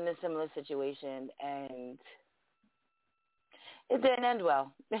was in a similar situation, and it didn't end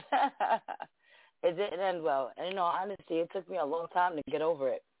well. It didn't end well. And in all honesty, it took me a long time to get over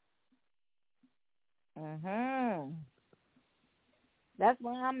it. Mm-hmm. That's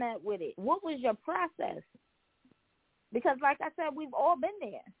where I'm at with it. What was your process? Because like I said, we've all been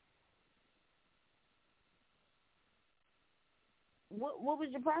there. What was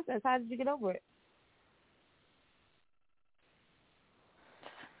your process? How did you get over it?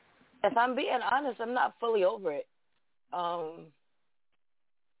 If I'm being honest, I'm not fully over it.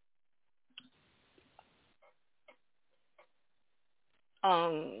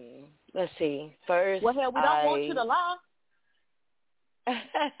 Let's see. First, well, hell, we don't want you to lie.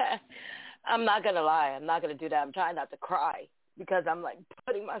 I'm not going to lie. I'm not going to do that. I'm trying not to cry because I'm, like,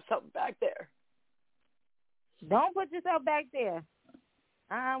 putting myself back there. Don't put yourself back there.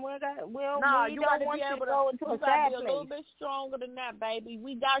 We you don't want you to go into a sad place. place. A little bit stronger than that, baby.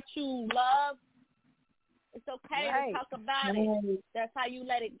 We got you, love. It's okay to talk about it. That's how you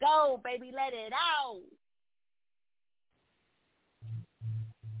let it go, baby. Let it out.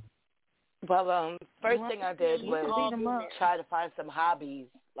 Well, first thing I did was try to find some hobbies.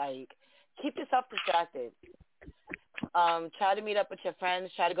 Like, keep yourself distracted. Try to meet up with your friends.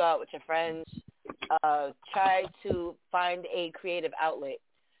 Try to go out with your friends. Try to find a creative outlet.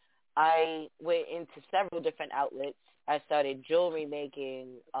 I went into several different outlets. I started jewelry making,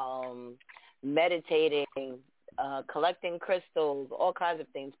 meditating, collecting crystals, all kinds of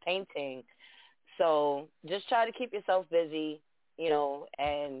things, painting. So just try to keep yourself busy,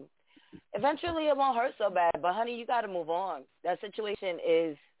 and eventually it won't hurt so bad. But, honey, you got to move on. That situation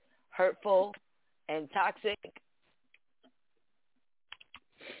is hurtful and toxic.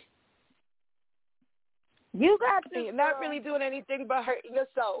 You got to. You're not really doing anything but hurting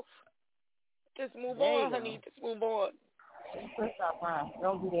yourself. Just move on, honey. Just move on.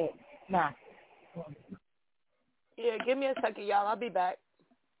 Don't do that. Nah. Yeah, give me a second, y'all. I'll be back.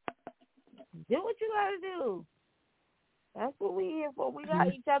 Do what you gotta do. That's what we here for. We got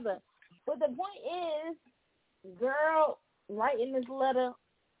each other. But the point is, girl, writing this letter,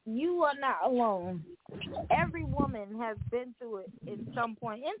 you are not alone. Every woman has been through it at some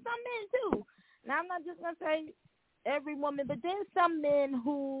point, and some men too. Now, I'm not just going to say every woman, but there's some men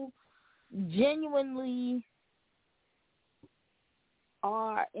who genuinely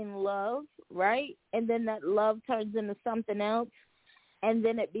are in love, right? And then that love turns into something else, and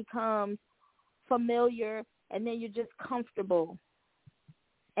then it becomes familiar, and then you're just comfortable,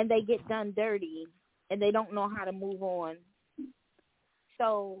 and they get done dirty, and they don't know how to move on.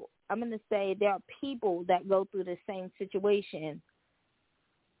 So I'm going to say there are people that go through the same situation.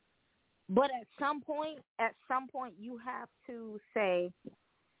 But at some point, you have to say,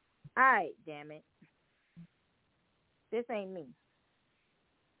 all right, damn it, this ain't me.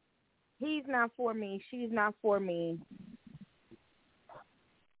 He's not for me. She's not for me.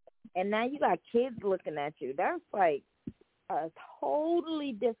 And now you got kids looking at you. That's like a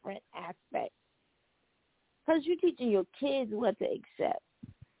totally different aspect. Because you're teaching your kids what to accept.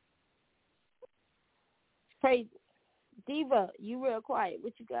 It's crazy. Diva, you real quiet.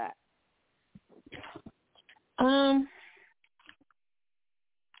 What you got? I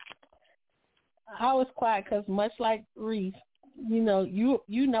was quiet because much like Reese, you know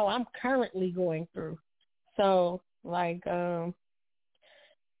I'm currently going through. So like I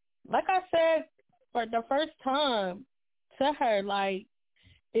said for the first time to her, like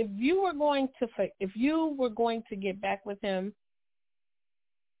if you were going to get back with him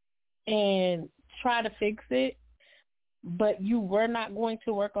and try to fix it, but you were not going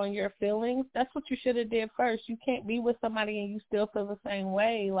to work on your feelings, that's what you should have did first. You can't be with somebody and you still feel the same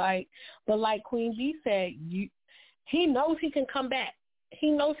way. But like Queen B said, he knows he can come back.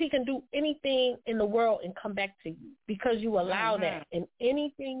 He knows he can do anything in the world and come back to you because you allow that. And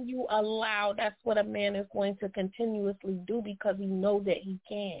anything you allow, that's what a man is going to continuously do because he knows that he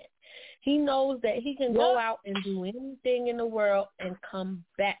can. He knows that he can go out and do anything in the world and come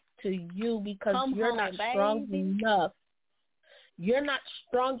back to you because you're not strong enough. You're not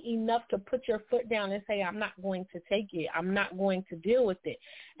strong enough to put your foot down and say, I'm not going to take it. I'm not going to deal with it.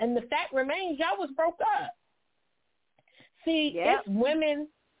 And the fact remains, y'all was broke up. See, it's women,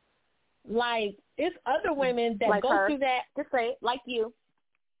 it's other women that like go her. through that. Just say it, like you.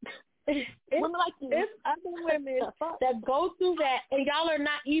 Women like you. It's other women that go through that, and y'all are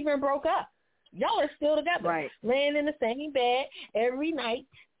not even broke up. Y'all are still together, laying in the same bed every night,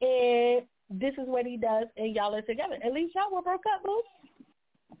 and this is what he does, and y'all are together. At least y'all were broke up, boo.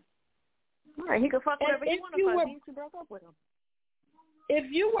 All right, he could fuck whatever he want to fuck. He broke up with him.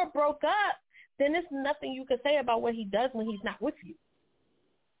 If you were broke up, then there's nothing you could say about what he does when he's not with you.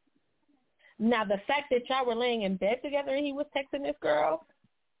 Now, the fact that y'all were laying in bed together and he was texting this girl,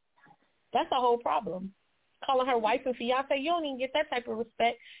 that's a whole problem. Calling her wife and fiance, you don't even get that type of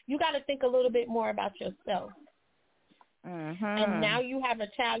respect. You got to think a little bit more about yourself. And now you have a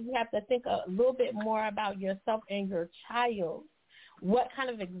child, you have to think a little bit more about yourself and your child. What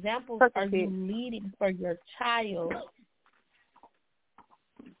kind of examples are you leading for your child?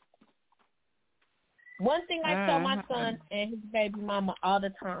 One thing I tell my son and his baby mama all the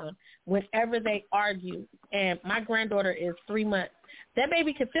time, whenever they argue, and my granddaughter is 3 months, that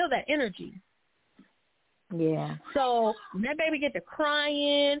baby can feel that energy. Yeah. So that baby get to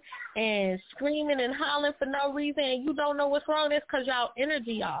crying and screaming and hollering for no reason, and you don't know what's wrong. That's because y'all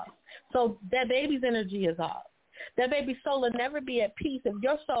energy off. So that baby's energy is off. That baby's soul will never be at peace if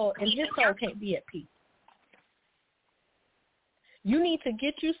your soul and his soul can't be at peace. You need to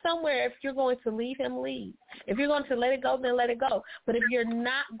get you somewhere. If you're going to leave him, leave. If you're going to let it go, then let it go. But if you're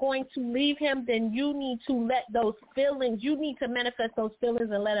not going to leave him, then you need to let those feelings, you need to manifest those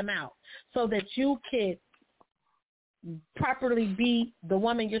feelings and let them out so that you can properly be the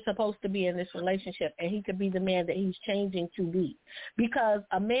woman you're supposed to be in this relationship, and he could be the man that he's changing to be. Because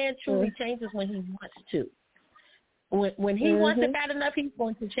a man truly changes when he wants to. When he wants it bad enough, he's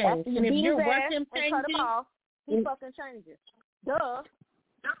going to change. And if you're worth him changing, he fucking changes. Duh.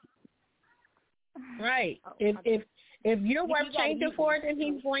 Right. If you're worth changing for, then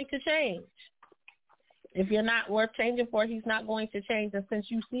he's going to change. If you're not worth changing for, he's not going to change. And since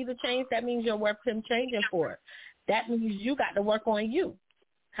you see the change, that means you're worth him changing for. That means you got to work on you.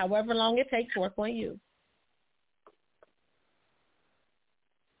 However long it takes, work on you.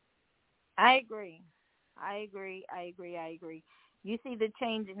 I agree. You see the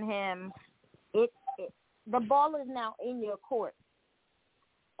change in him. The ball is now in your court,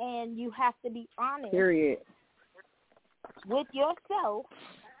 and you have to be honest with yourself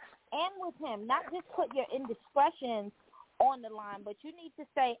and with him. Not just put your indiscretions on the line, but you need to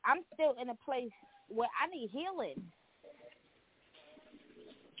say, I'm still in a place where I need healing.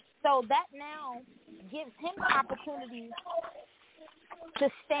 So that now gives him the opportunity to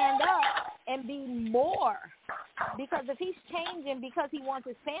stand up and be more. Because if he's changing because he wants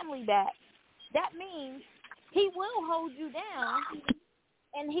his family back, that means he will hold you down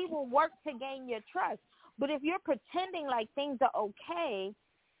and he will work to gain your trust. But if you're pretending like things are okay,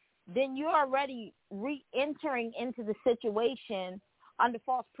 then you're already re-entering into the situation under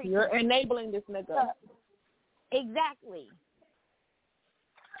false pretense. You're enabling this nigga. Exactly.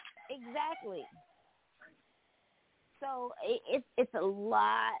 So it's a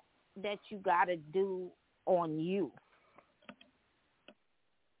lot that you got to do on you.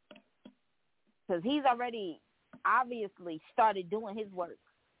 Because he's already obviously started doing his work.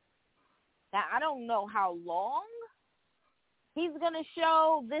 Now, I don't know how long he's going to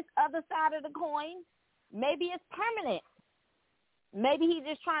show this other side of the coin. Maybe it's permanent. Maybe he's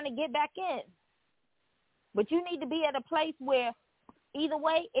just trying to get back in. But you need to be at a place where either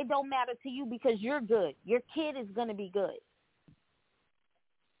way, it don't matter to you because you're good. Your kid is going to be good.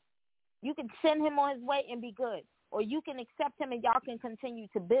 You can send him on his way and be good. Or you can accept him and y'all can continue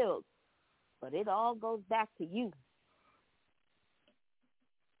to build. But it all goes back to you.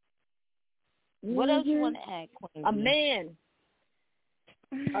 What else you want to add, Queen? A man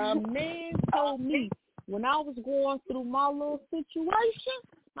told me when I was going through my little situation,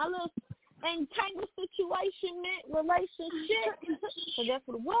 my little entangled situation, relationship. So that's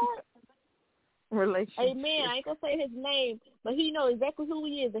what it was. Relationship. Hey, man, I ain't going to say his name, but he knows exactly who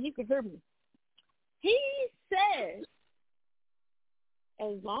he is, and he can hear me. He said,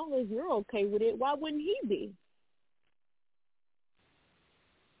 as long as you're okay with it, why wouldn't he be?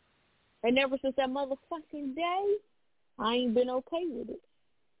 And ever since that motherfucking day, I ain't been okay with it.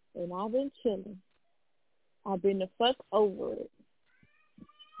 And I've been chilling. I've been the fuck over it.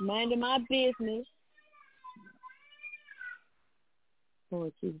 Minding my business.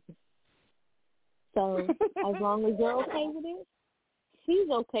 Lord Jesus. So, as long as you're okay with it, he's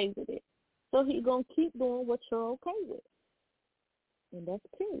okay with it. So he's going to keep doing what you're okay with. And that's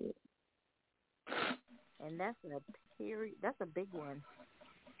period. And that's a period. That's a big one.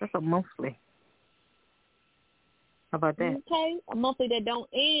 That's a monthly. How about that? Okay. A monthly that don't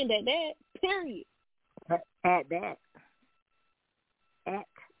end at that. Period. At that.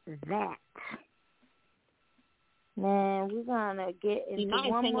 Man, we're gonna get into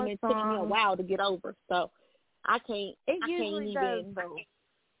one more song. Took me a while to get over, so I can't. It usually does, though.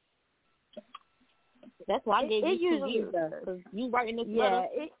 That's why I gave you 2 years. Because you writing this letter,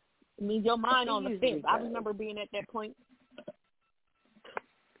 it means your mind on the fence. I remember being at that point.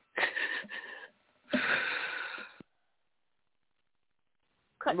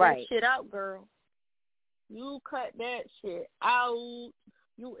 Cut that shit out, girl. You cut that shit out.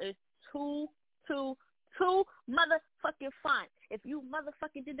 You is too motherfucking fine. If you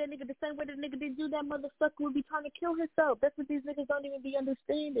motherfucking did that nigga the same way that nigga did you, that motherfucker would be trying to kill himself. That's what these niggas don't even be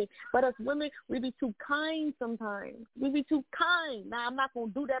understanding. But us women, we be too kind sometimes. We be too kind. Now, I'm not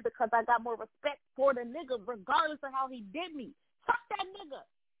going to do that because I got more respect for the nigga regardless of how he did me. Fuck that nigga.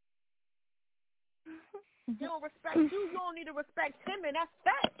 He don't respect you. You don't need to respect him, and that's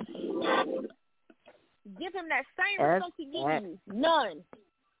fact. Give him that same respect he gives you. None.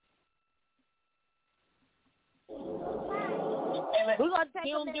 We're going to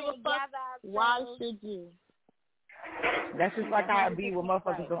take a minute and gather ourselves. Why should you? That's just like how I be when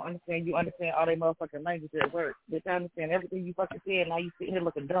motherfuckers don't understand. You understand all they motherfucking language at work. Bitch, I understand everything you fucking say, and now you sitting here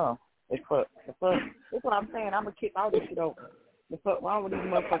looking dumb. The fuck. That's what I'm saying. I'm going to kick all this shit over. The fuck wrong with these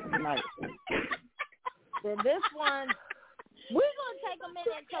motherfuckers tonight? Then this one, we're going to take a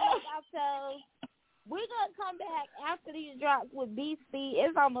minute and collect ourselves. We're going to come back after these drops with B-Speed.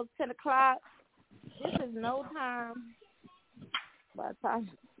 It's almost 10 o'clock. This is no time. By the time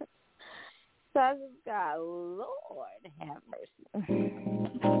God, Lord have mercy.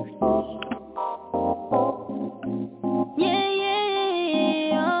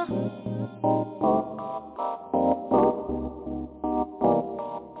 Yeah.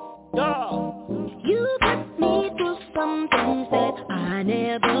 You put me through some things that I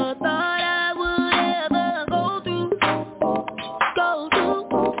never thought I would ever go through.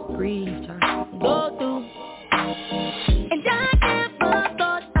 Breathe, go through. And I never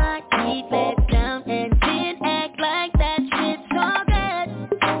thought I'd be let down and then act like that shit's all good.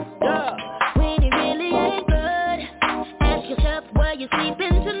 When it really ain't good, ask yourself where you're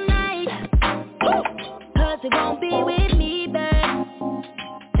sleeping tonight. 'Cause it won't be with me, babe.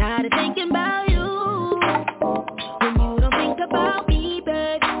 Tired of thinking about you when you don't think about me,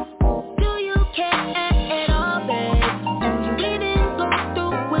 babe.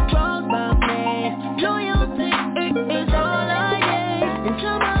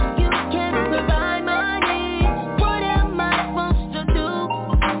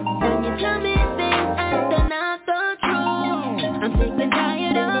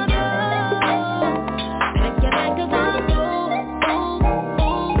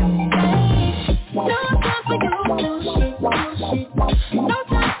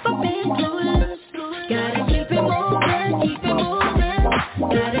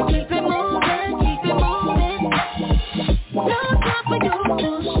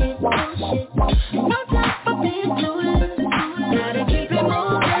 No time for being clueless. Gotta keep it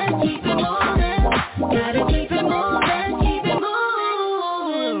moving, keep it moving. Gotta keep it moving, keep it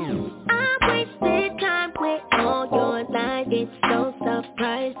moving. I wasted time with all your lies. It's so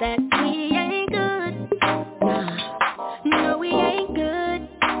surprised that we ain't good. Nah, no, we ain't good.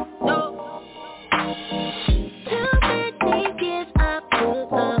 No. Too many years I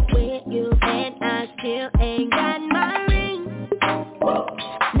put up with you, and I still ain't got my ring.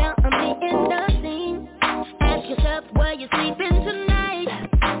 Now I'm being nothing. Ask yourself where you're sleeping tonight.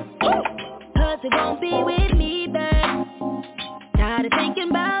 'Cause it won't be with me, babe. Tired of thinking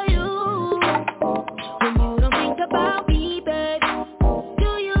about you when you don't think about me, babe.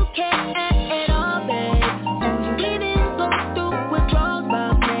 Do you care at all, babe? And you even go through withdrawals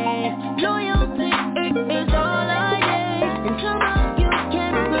about me. Loyalty is all I need. And somehow you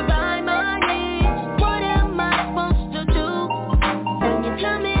can provide my needs. What am I supposed to do when you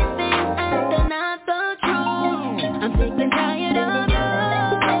tell me things and they're not the truth? I'm sick and tired of you.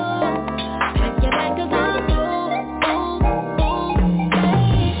 Pack your bag 'cause I'm through.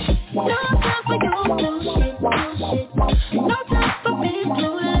 No time for your bullshit. No time for being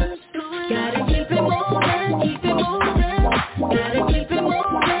clueless. Gotta keep it moving, keep it moving. Gotta keep it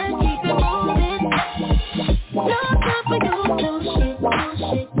moving, keep it moving. No time for your bullshit.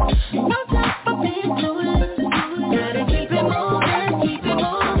 No time for being clueless. Gotta keep it moving, keep it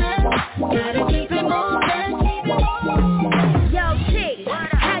moving. Gotta keep it moving, keep it moving. Yo, chick,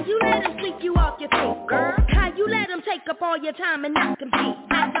 how you let him sweep you off your feet, girl? How you let him take up all your time and not compete?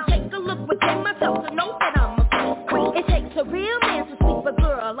 I can take a look within myself to know that I'm a freak. It takes a real man to sweep a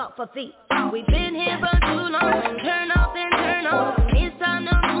girl off her feet. We've been here for too long. Turn off and turn on. It's time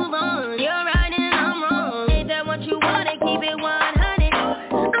to move on. You're right and I'm wrong. Ain't that what you wanna? Keep it 100.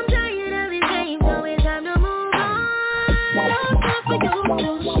 I'm tired of these games, so it's time to move on. No time for your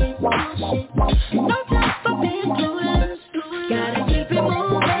bullshit. No time for being clueless. Gotta keep it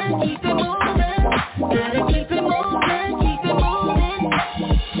moving, keep it moving. Gotta keep it moving, keep it moving.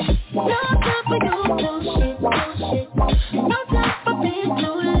 No time for your bullshit. No time for being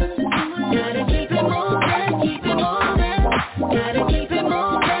clueless. Gotta keep it moving, keep it moving. Gotta keep it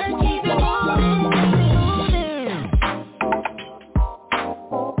moving, keep it moving, keep it moving.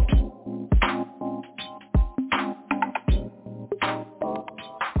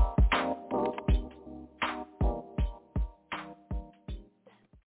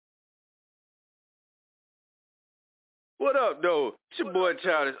 What up, though? It's your boy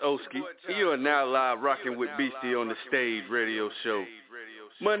Childish Oski, and you are now live rocking with BC on the Stage Radio Show.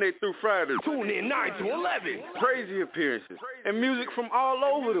 Monday through Friday. Tune in 9 to 11. Crazy appearances and music from all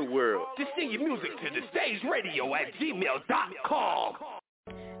over the world. Just send your music to the stage radio at gmail.com.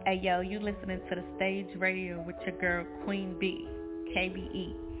 Hey yo, you listening to the Stage Radio with your girl Queen B,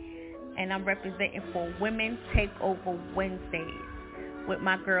 KBE. And I'm representing for Women Takeover Wednesdays with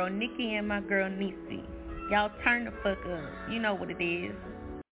my girl Nikki and my girl Niecy. Y'all turn the fuck up. You know what it is.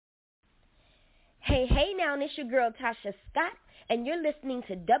 Hey now, it's your girl Tasha Scott, and you're listening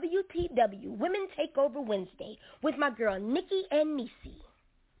to WTW Women Takeover Wednesday with my girl Nikki and Niecy.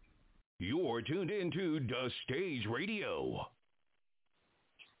 You're tuned into the Stage Radio.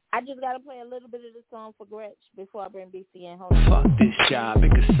 I just gotta play a little bit of the song for Gretch before I bring BC in. Hold on. Fuck this job,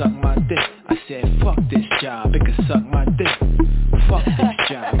 it can suck my dick. I said fuck this job, it can suck my dick. Fuck this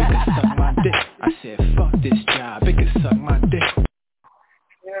job, it can suck my dick. I said fuck this job, it can suck my dick.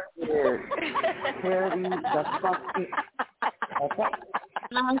 Here the fucking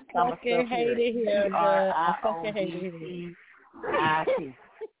I fucking hate it here, but I fucking hate it here.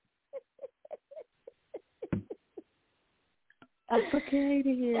 I fucking hate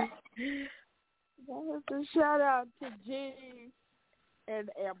it here. That was a shout out to G and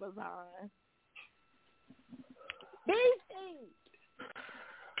Amazon. BC!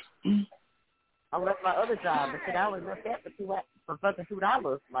 I left my other job and said I was left that for fucking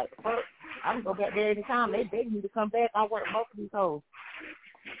 $2. Like, fuck, I can go back there anytime. They begged me to come back. I work both of these hoes.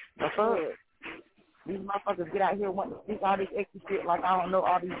 The fuck? These motherfuckers get out here wanting to speak all this extra shit like I don't know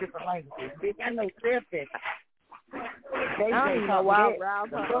all these different languages. Bitch, I know Seraphic. I don't even know why I riled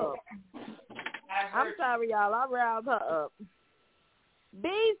her up. I'm sorry, y'all. I riled her up.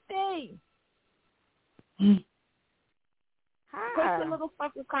 BC! Push the little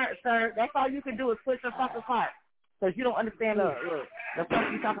fucking cart, sir. That's all you can do is push the fucking cart. Because you don't understand look, the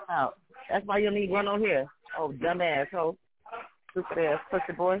fuck you talking about. That's why you need one on here. Oh, dumb asshole. Stupid ass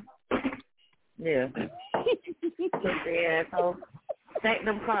pussy boy. Yeah. Pussy asshole. Thank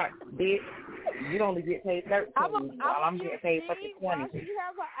them carts, bitch. You only get paid 13 while I'm getting paid fucking 20.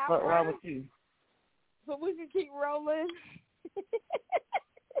 What's wrong with you? So we can keep rolling.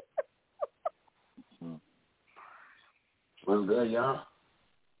 What's good, y'all?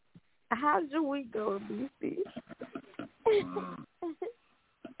 How's your week going, BC?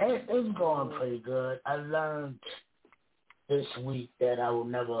 It's going pretty good. I learned this week that I will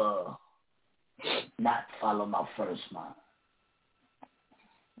never not follow my first mind.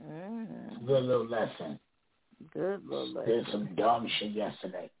 Good little lesson. Good little lesson. Did some dumb shit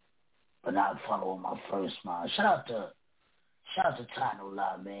yesterday, but not following my first mind. Shout out to Tino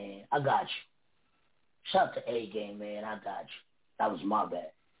Love, man. I got you. Shout out to A Game, man. I got you. That was my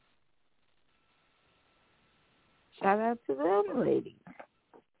bad. Shout out to them ladies.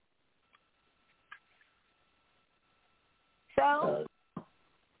 So,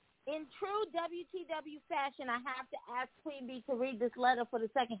 in true WTW fashion, I have to ask Queen B to read this letter for the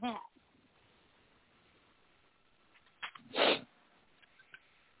second half.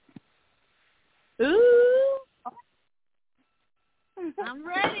 Ooh. I'm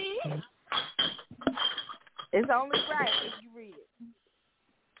ready. It's only right if you read it.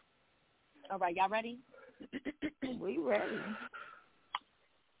 All right, y'all ready? We ready.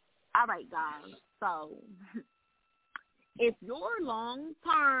 All right, guys. So, if your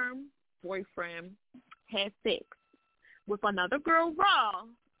long-term boyfriend has sex with another girl raw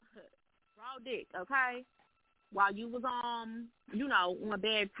dick, okay, while you was on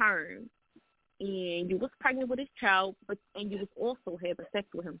bad terms, and you was pregnant with his child, and you was also having sex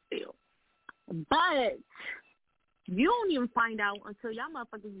with him still, but you don't even find out until y'all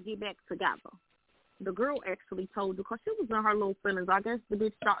motherfuckers get back together. The girl actually told you because she was in her little feelings. I guess the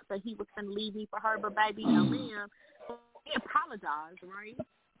bitch thought that he was going to leave me for her, but baby, no man. He apologized, right?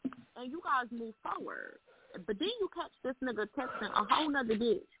 And you guys move forward. But then you catch this nigga texting a whole nother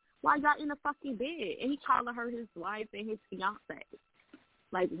bitch while y'all in the fucking bed, and he calling her his wife and his fiance.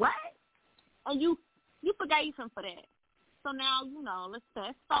 Like, what? And you forgave him for that. So now, let's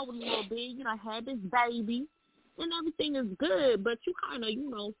fast forward a little bit. Had this baby, and everything is good, but you kind of,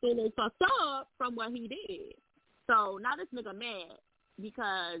 still a little fucked up from what he did. So now this nigga mad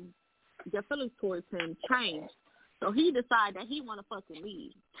because your feelings towards him changed. So he decided that he want to fucking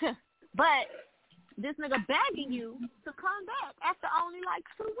leave. But this nigga begging you to come back after only like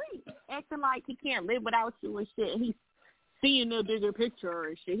 2 weeks, acting like he can't live without you and shit. He's seeing the bigger picture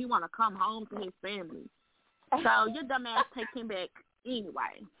and shit. He want to come home to his family. So your dumb ass take him back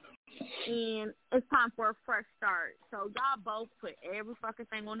anyway. And it's time for a fresh start. So y'all both put every fucking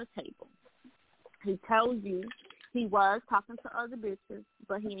thing on the table. He tells you he was talking to other bitches,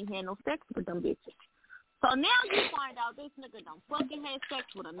 but he ain't had no sex with them bitches. So now you find out this nigga done fucking had sex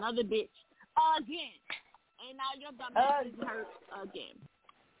with another bitch again. And now your dumb ass is hurt again.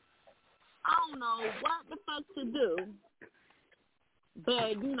 I don't know what the fuck to do.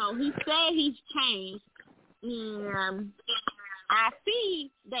 But, he said he's changed. And I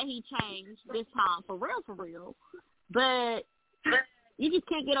see that he changed this time for real. But you just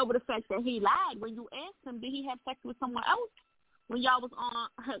can't get over the fact that he lied when you asked him, did he have sex with someone else? When y'all was on,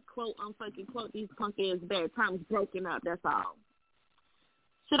 quote, unfucking quote, these punk ass bad terms broken up, that's all.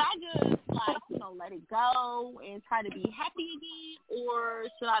 Should I just, let it go and try to be happy again? Or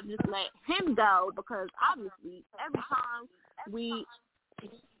should I just let him go? Because obviously, every time we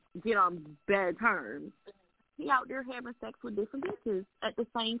get on bad terms, he out there having sex with different bitches at the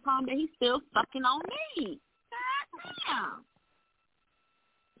same time that he's still fucking on me. God damn.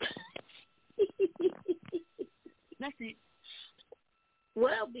 That's it.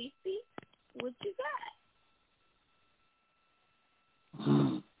 Well, BC, what you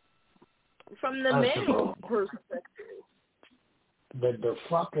got? From the male perspective. The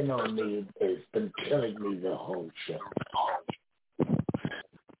fucking on me has been killing me the whole show.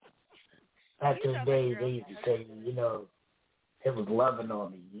 Back in the days, they used to say, it was loving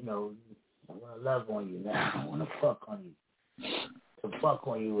on me. I want to love on you now. I want to fuck on you. The fuck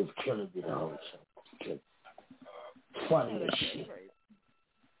on you was killing me the whole show. Funny as shit.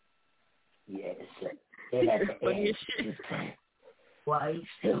 Yeah, and at the end, why you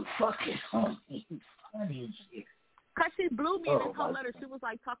still fucking on me? Funny as shit. Because she blew me in this whole letter. She was,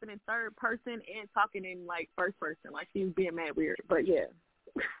 talking in third person and talking in, first person. She was being mad weird. But, yeah.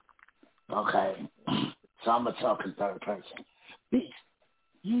 Okay. So I'm going to talk in third person. Bitch,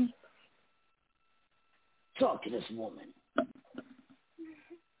 you talk to this woman.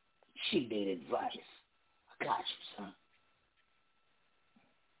 She needed advice. I got you, son.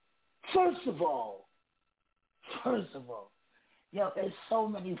 First of all, there's so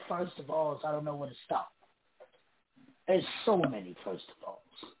many first of alls, I don't know where to stop. There's so many first of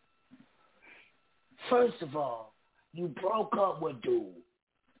alls. First of all, you broke up with dude.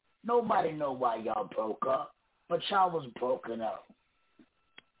 Nobody know why y'all broke up, but y'all was broken up.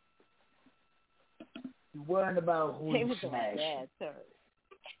 You worrying about who They you was on smashed. bad terms.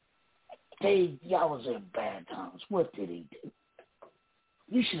 Y'all was in bad times. What did he do?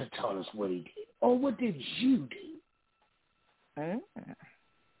 You should have told us what he did. Or what did you do?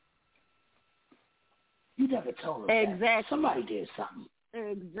 You never told us Exactly. that. Somebody did something.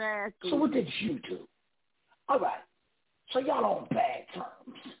 Exactly. So what did you do? All right. So y'all on bad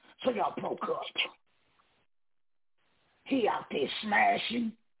terms. So y'all broke up. He out there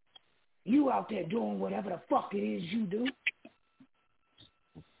smashing. You out there doing whatever the fuck it is you do.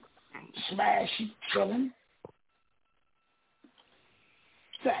 Smashing, chilling.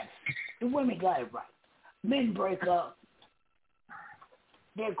 Facts. The women got it right. Men break up.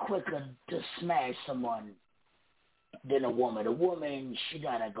 They're quicker to smash someone than a woman. A woman, she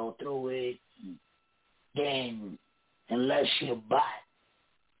gotta go through it. Then, unless she a bot,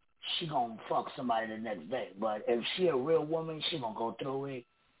 she gonna fuck somebody the next day. But if she a real woman, she gonna go through it.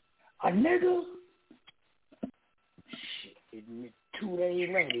 A nigga, shit, 2 days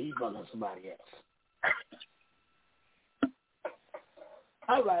later, he fucking somebody else.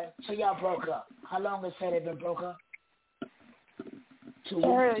 All right, so y'all broke up. How long has they been broke up? 2 weeks.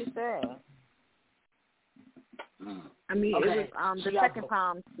 Really sad. I mean, Okay. it was So the second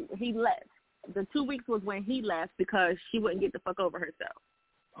time he left. The 2 weeks was when he left because she wouldn't get the fuck over herself.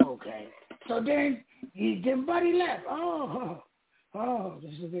 Okay. So then, them buddy left. Oh,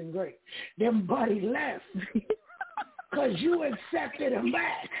 this has been great. Them buddy left because you accepted him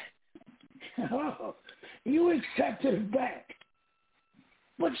back. Oh, you accepted him back.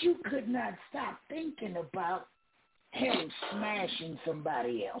 But you could not stop thinking about him smashing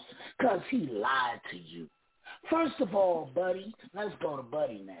somebody else because he lied to you. First of all, Buddy, let's go to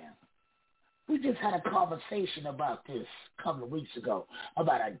Buddy now. We just had a conversation about this a couple of weeks ago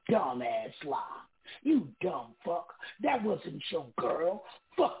about a dumbass lie. You dumb fuck. That wasn't your girl.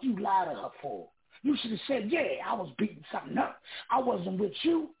 Fuck you lied to her for. You should have said, yeah, I was beating something up. I wasn't with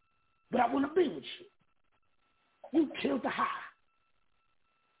you, but I want to be with you. You killed the high.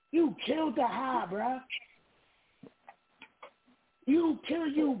 You killed the high, bruh. You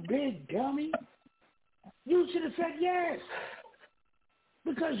killed you big dummy. You should have said yes.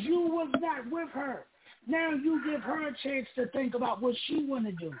 Because you was not with her. Now you give her a chance to think about what she want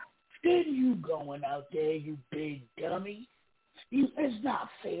to do. Then you going out there, you big dummy. It's not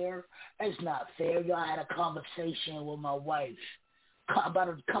fair. It's not fair. Y'all had a conversation with my wife about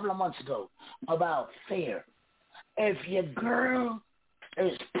a couple of months ago about fair. If your girl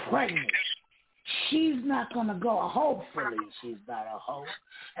is pregnant, she's not going to go, hopefully she's not a hoe,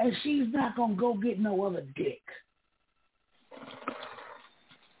 and she's not going to go get no other dick.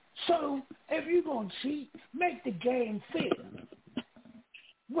 So, if you're going to cheat, make the game fair.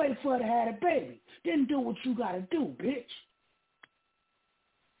 Wait for her to have a baby. Then do what you got to do, bitch.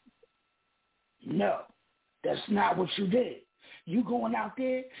 No, that's not what you did. You going out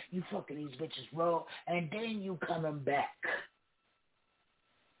there, you fucking these bitches raw, and then you coming back.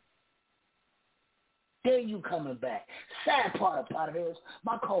 Then you coming back. Sad part about it is,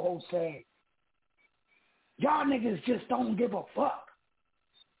 my co-host said, y'all niggas just don't give a fuck.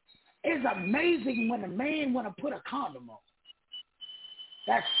 It's amazing when a man want to put a condom on.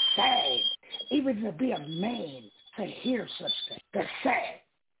 That's sad. Even to be a man to hear such things. That's sad.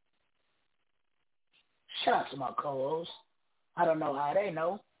 Shout out to my co-hosts. I don't know how they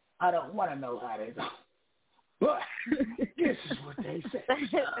know. I don't want to know how they know. But this is what they say.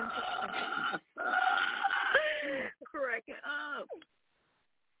 Cracking up.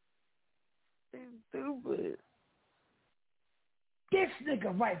 Stupid. This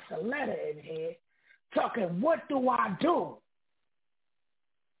nigga writes a letter in here talking, what do I do?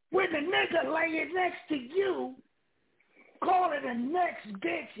 When the nigga laying next to you, calling the next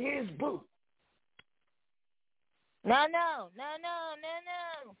bitch his boo. No.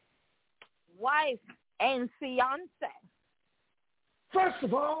 Wife and fiance. First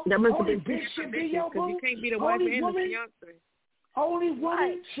of all, that must have only been bitch should be your boo. You can't be the wife Only and woman, the fiance. Only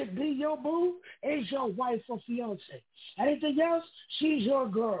woman should be your boo is your wife or fiance. Anything else, she's your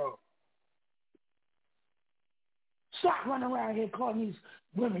girl. Stop running around here calling these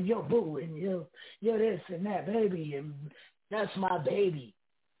women your boo and you're this and that, baby, and that's my baby.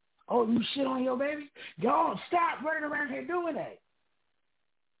 Oh, you shit on your baby? Y'all stop running around here doing that.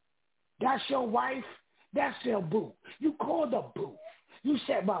 That's your wife. That's your boo. You called her boo. You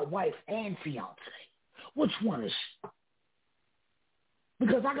said my wife and fiance. Which one is she?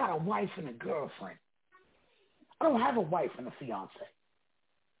 Because I got a wife and a girlfriend. I don't have a wife and a fiance.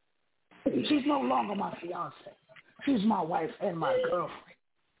 She's no longer my fiance. She's my wife and my girlfriend.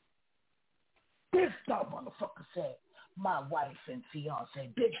 This dumb motherfucker said, my wife and fiance,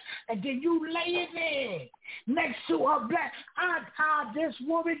 bitch. And then you lay there next to her black. This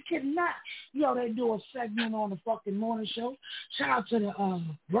woman cannot. Yo, they do a segment on the fucking morning show. Shout out to the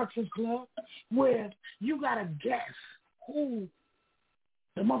Breakfast Club, where you gotta guess who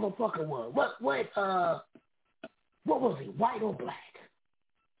the motherfucker was. What was he? White or black?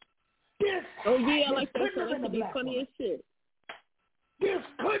 This like that. So that could be funny as shit. This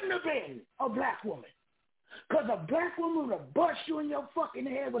couldn't have been a black woman. Because a black woman would have bust you in your fucking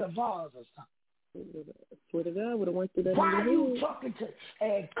head with a vase or something. I swear to God, would have went through that. Why are you talking to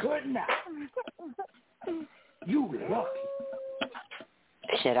and could not? You lucky.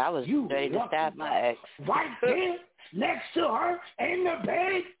 Shit, I was ready to stab my ex. Right there, next to her, in the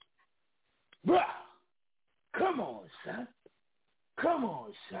bed. Bruh, come on, son. Come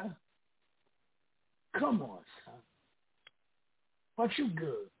on, son. Come on, son. But you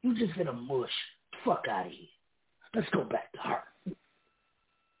good. You just in a mush. Fuck out of here. Let's go back to her.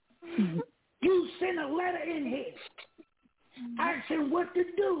 You sent a letter in here asking what to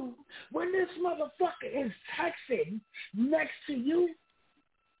do when this motherfucker is texting next to you.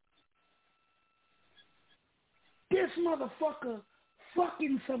 This motherfucker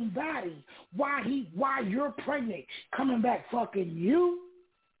fucking somebody while you're pregnant, coming back fucking you.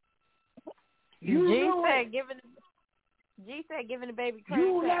 You G said giving the baby credit.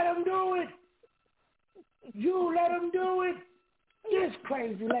 You let him do it. You let him do it. This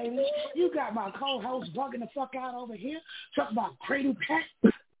crazy lady. You got my co-host bugging the fuck out over here. Talking about cradle cat.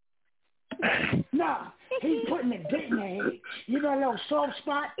 Nah, he's putting a dent in the head. You know a little soft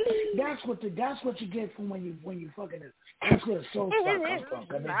spot? That's what you get from when you fucking. That's where the soft spot comes from.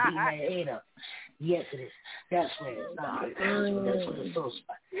 Because they're beating their head up. Yes, it is. That's where it's not. That's what the soft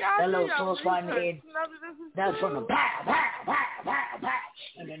spot. That little soft spot in the head. That's from the pow, pow, pow, pow, pow.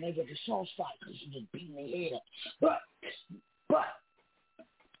 And then they get the soft spot because you're just beating their head up. But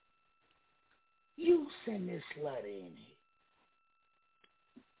you send this letter in here.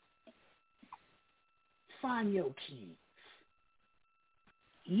 Find your keys.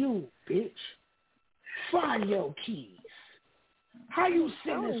 You, bitch. Find your keys. How you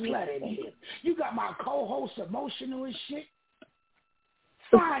send this letter in here? You got my co-host emotional and shit?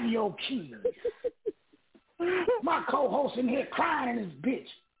 Find your keys. My co-host in here crying in his bitch.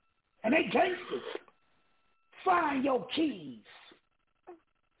 And they gangsters. Find your keys.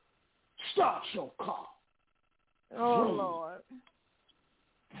 Start your car. Oh, Vroom. Lord.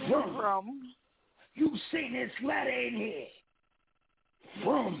 Vroom. You seen this letter in here.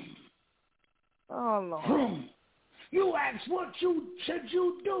 Vroom. Oh, Lord. Vroom. You ask what should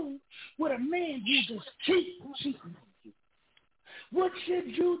you do with a man who just cheating on you. What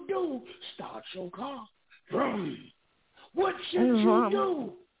should you do? Start your car. Vroom. What should you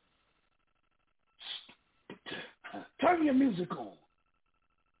do? Turn your music on.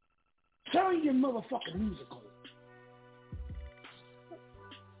 Turn your motherfucking music on.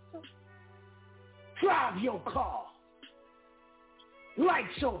 Drive your car. Light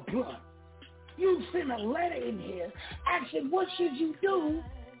your blunt. You send a letter in here asking what should you do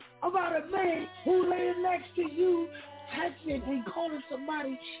about a man who laying next to you, texting and calling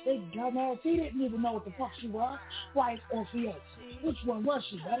somebody a dumbass. He didn't even know what the fuck she was, wife or fiance. Which one was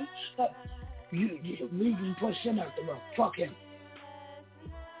she, buddy? You can push him out the road. Fuck him.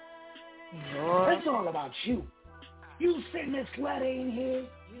 It's all about you. You send this letter in here.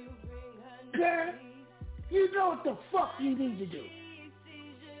 Girl, you know what the fuck you need to do.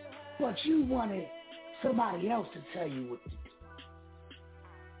 But you wanted somebody else to tell you what to do.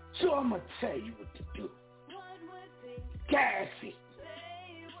 So I'm going to tell you what to do. Gas it.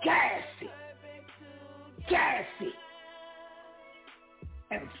 Gas it. Gas it.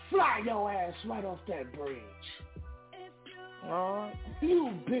 And fly your ass right off that bridge.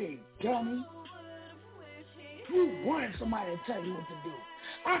 You big dummy. You wanted somebody to tell you what to do.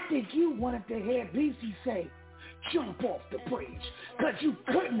 I think you wanted to hear BC say, jump off the bridge. Because you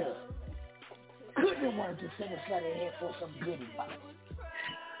couldn't have wanted to send a letter here for some good advice.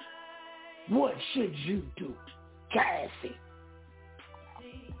 What should you do? Cassie?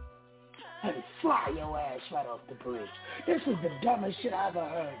 And fly your ass right off the bridge. This is the dumbest shit I ever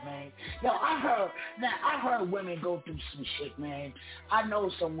heard, man. Yo, I heard women go through some shit, man. I know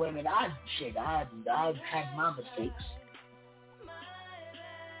some women. I've had my mistakes.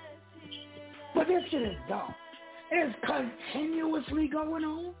 But this shit is dumb. It's continuously going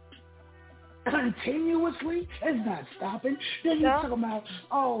on. Continuously. It's not stopping. Then you talking about,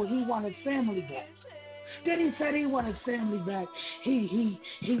 he wanted family back. Then he said he wanted family back. He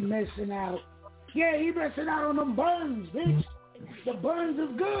missing out. Yeah, he missing out on them buns, bitch. The buns is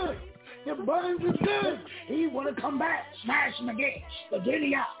good. The buns is good. He want to come back, smash him again. But then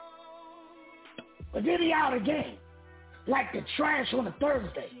he out again. Like the trash on a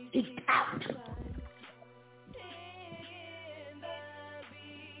Thursday. He's out.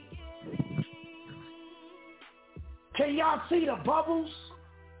 Can y'all see the bubbles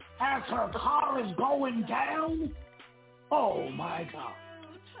as her car is going down? Oh my God.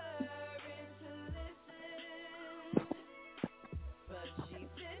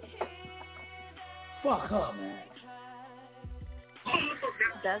 Fuck her, man.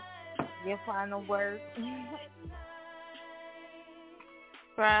 That's your final word.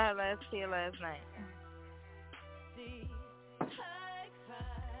 Cry last tear last night.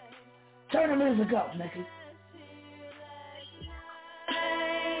 Turn the music up, Nikki.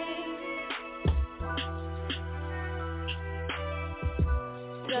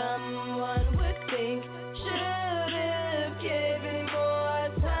 Someone would think should've given more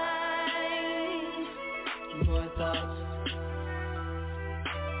time, more thought.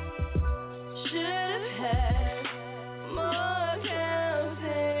 Should've had more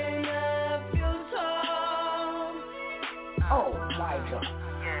counting of your talk. Oh my God.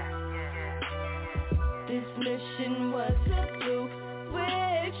 This mission was a fluke,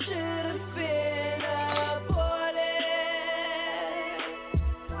 which should've been aborted.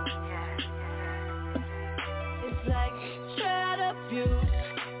 It's like child abuse.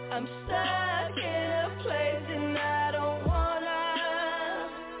 I'm stuck in a place and I don't wanna.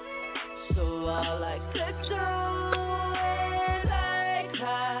 So all I could do is I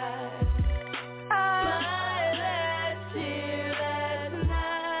cried my last tear last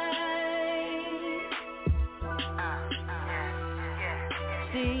night.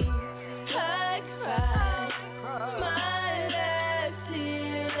 See, I cried my last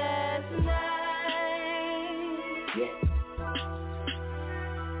tear last night.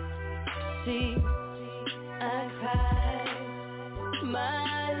 See, I cried my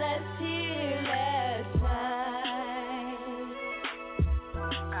last tear last night.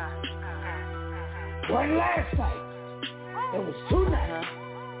 One last night. It was 2 nights.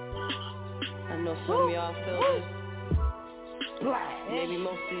 I know some of y'all feel this. Splash. Maybe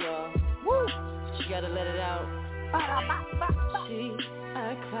most of y'all. But you gotta let it out. See, I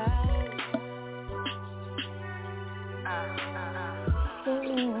cried.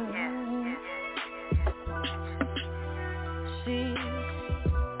 See,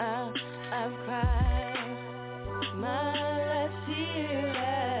 I've cried my last tear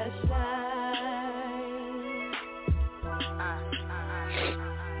last night.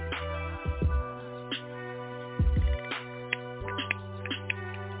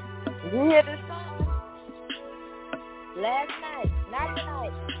 You hear this song? Last night, not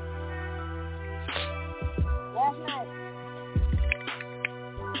tonight. Last night.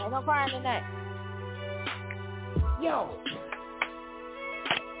 Ain't no crying tonight. Yo.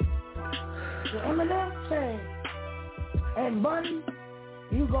 The Eminem saying, and Bunny,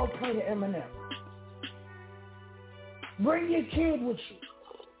 you go play the Eminem. Bring your kid with you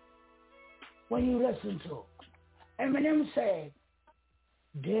when you listen to him. Eminem said,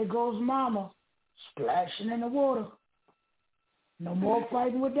 there goes mama, splashing in the water. No more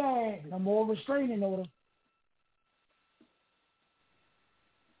fighting with dad. No more restraining order.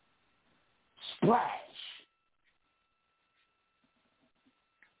 Splash.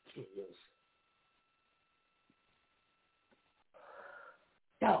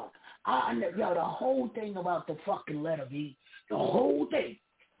 Yo, the whole thing about the fucking letter, B, the whole thing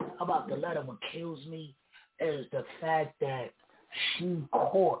about the letter, what kills me is the fact that she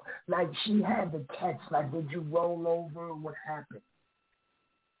caught, like she had the catch, like did you roll over, what happened?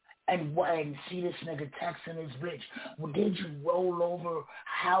 And see this nigga texting his bitch, well, did you roll over,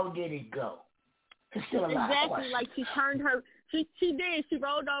 how did it go? There's still a lot of Exactly, questions. like she turned her, she did, she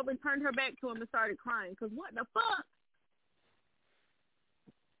rolled over and turned her back to him and started crying, because what the fuck?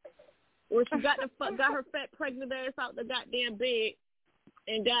 Or she got her fat pregnant ass out the goddamn bed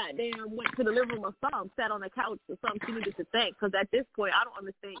and goddamn went to the living room or something, sat on the couch or something she needed to think. Because at this point, I don't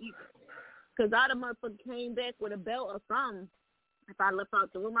understand either. Because I'd have motherfucker came back with a belt or something. If I left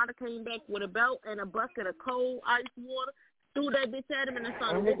out the room, I'd have came back with a belt and a bucket of cold ice water, threw that bitch at him and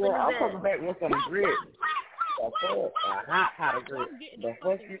started whipping his ass. I'm coming back with some grits. A hot grits. The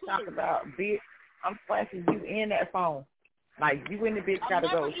fuck you talk about, bitch? I'm splashing you in that phone. Like, you and the bitch gotta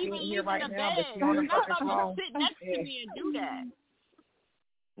go. She ain't here right now, but she on the fucking phone. Sit next to me and do that.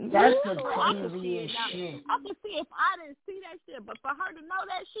 That's the craziest shit. I can see if I didn't see that shit, but for her to know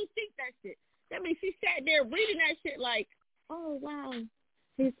that, she sees that shit. That means she sat there reading that shit like, oh, wow,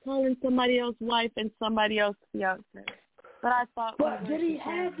 he's calling somebody else's wife and somebody else's fiance. But I thought. But did he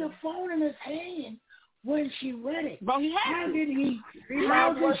have the phone in his hand when she read it? Bro, he had How to. did he? He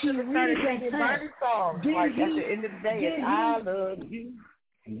How might did she have read started it singing that Bernie fast? songs. Did Like he? at the end of the day, it's I love you.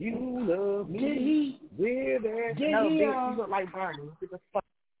 You love me. Did he? We're there. Did No, he? bitch, you look like Bernie. What the fuck?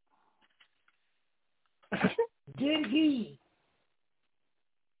 Did he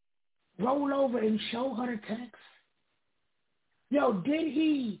roll over and show her the text? Yo, did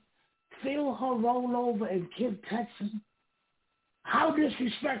he feel her roll over and keep texting? How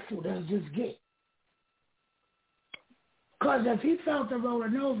disrespectful does this get? Because if he felt the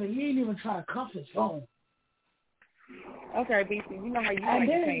rolling over, he ain't even try to cuff his phone. Okay, BC, you know how you like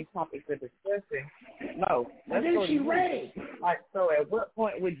to change topics of discussion. No, and then she read it. Like, so at what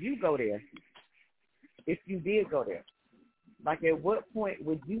point would you go there? If you did go there? Like, at what point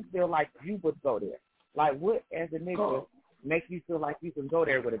would you feel like you would go there? Like, what, as a nigga, make you feel like you can go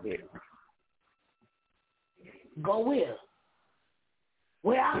there with a bitch? Go where?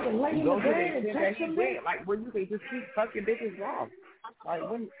 Where I can lay in the bed and text him there? Like, when you can just keep fucking bitches off. Like,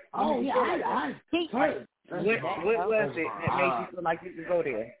 when... Oh, yeah, I heard. What was it that made you feel like you could go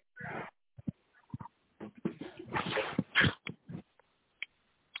there?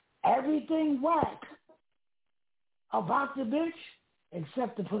 Everything whack about the bitch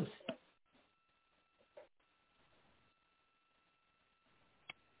except the pussy.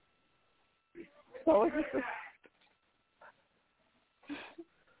 So it's just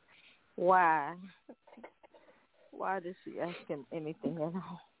Why? Why did she ask him anything at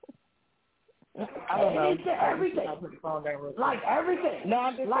all? I don't know. Everything. Like everything. No,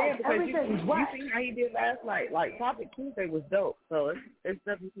 I'm just like saying because everything is whack. you see how he did last night. Like Topic Tuesday was dope. So it's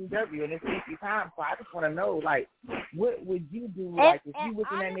WCW and it's 50 times. So I just want to know, like, what would you do? Like, if you was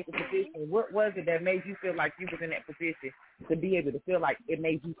in that nigga position, what was it that made you feel like you was in that position to be able to feel like it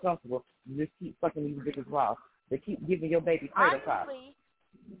made you comfortable to just keep fucking these bitches raw, to keep giving your baby cradle top?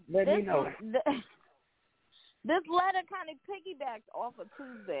 Let me know. This letter kind of piggybacks off of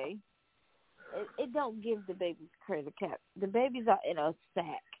Tuesday. It don't give the babies cradle cap. The babies are in a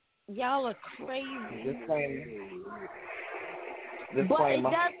sack. Y'all are crazy. Disclaimer. But it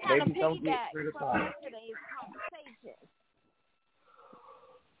does kind of Babies don't get piggyback cradle from top. yesterday's conversation.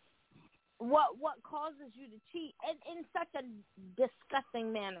 What causes you to cheat in such a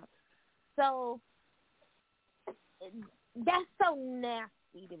disgusting manner? So that's so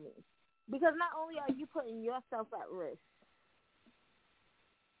nasty to me. Because not only are you putting yourself at risk,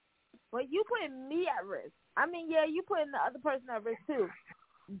 but you putting me at risk. I mean, yeah, you putting the other person at risk too.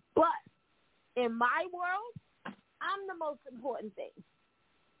 But in my world, I'm the most important thing.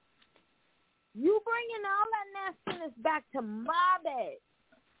 You bringing all that nastiness back to my bed,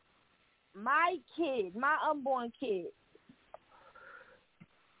 my kid, my unborn kid.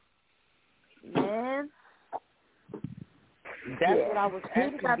 Man. That's what I was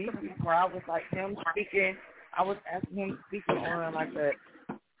asking DC for. I was like him speaking. I was asking him speaking on like a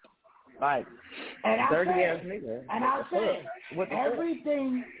dirty ass nigga. And I said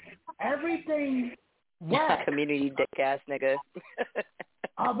everything whack community dick ass nigga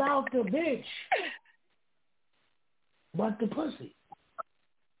about the bitch, but the pussy.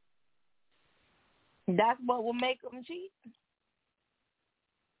 That's what will make them cheat?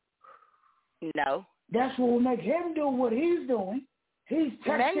 No. That's what will make him do what he's doing. He's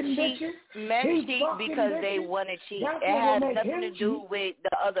texting bitches. Men cheat because they want to cheat. That's it has nothing to cheat. do with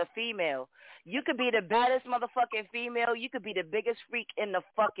the other female. You could be the baddest motherfucking female. You could be the biggest freak in the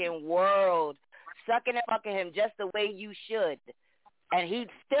fucking world, sucking and fucking him just the way you should, and he'd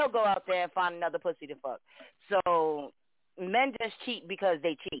still go out there and find another pussy to fuck. So men just cheat because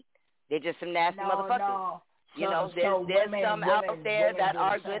they cheat. They're just some nasty motherfuckers. No. You know, there's some out there that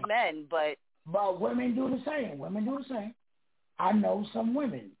are good men, but women do the same. I know some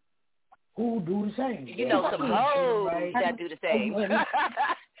women who do the same. You know some hoes that do the same.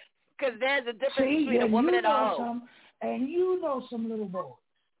 Because there's a difference between a woman and a hoe. And you know some little boys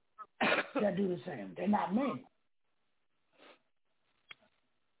that do the same. They're not men.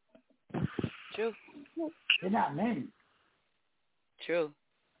 True. They're not men. True.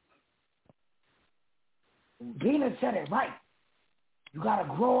 Gina said it right. You got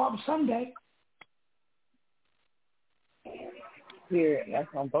to grow up someday. Here, that's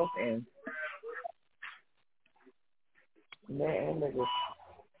on both ends. Man, niggas.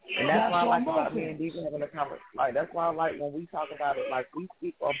 And that's why I like about me and DJ having a conversation. Like, that's why I like when we talk about it, like, we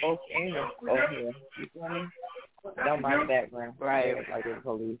speak on both ends over here. You feel me? Don't mind the background. Right. Like the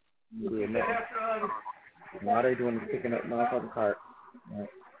police. Yeah, nothing. And all they doing is picking up motherfucking cart. Right.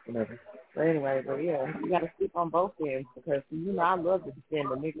 Whatever. But anyway, you got to sleep on both ends because, I love to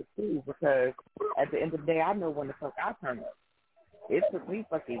defend the niggas too because at the end of the day, I know when the fuck I turn up. It took me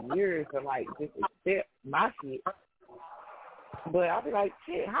fucking years to, just accept my shit. But I'll be like,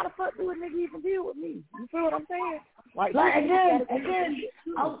 shit, how the fuck do a nigga even deal with me? You feel what I'm saying?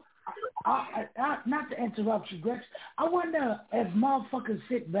 Not to interrupt you, Gretchen, I wonder if motherfuckers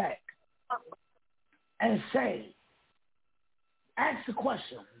sit back and ask the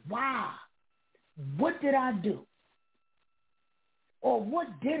question, why? What did I do? Or what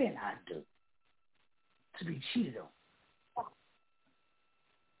didn't I do to be cheated on?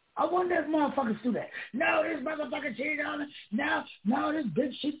 I wonder if motherfuckers do that. No, this motherfucker cheated on it. No, this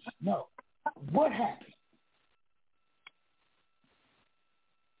bitch cheated. No. What happened?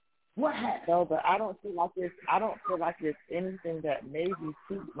 What happened? No, but I don't feel like it's anything that made you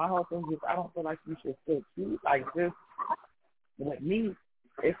cheat. My whole thing is I don't feel like you should still cheat. Like this with me,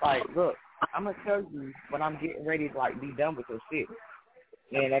 it's like, look, I'm gonna tell you when I'm getting ready to be done with this shit.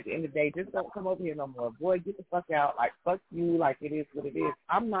 And at the end of the day, just don't come over here no more. Boy, get the fuck out. Fuck you. It is what it is.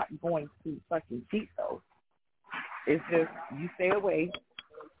 I'm not going to fucking cheat, though. It's just you stay away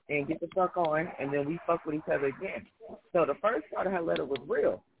and get the fuck on, and then we fuck with each other again. So the first part of her letter was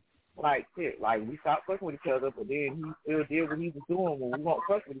real. Shit. We stopped fucking with each other, but then he still did what he was doing when we won't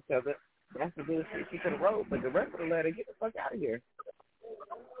fuck with each other. That's the bullshit she could have wrote. But the rest of the letter, get the fuck out of here.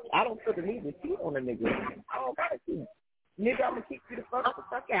 I don't feel the need to cheat on a nigga. I don't gotta cheat. Nigga, I'm going to kick you the fuck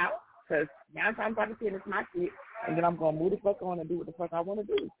out, because 9 times out of 10 it's my shit, and then I'm going to move the fuck on and do what the fuck I want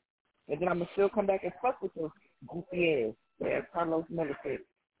to do. And then I'm going to still come back and fuck with your goofy ass, as Carlos Miller said.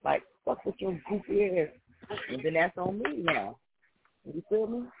 Fuck with your goofy ass. And then that's on me now. You feel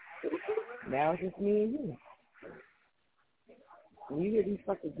me? Now it's just me and you. When you hear these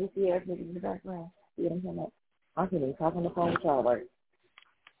fucking goofy ass niggas in the background, see what I'm talking about? I can't even talk on the phone with y'all right.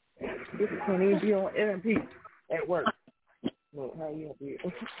 This can't even be on M&P at work. Look, how you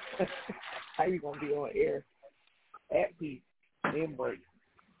gonna be on air at peace in work?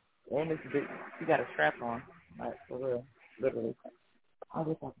 And this bitch, she got a strap on, for real, literally. I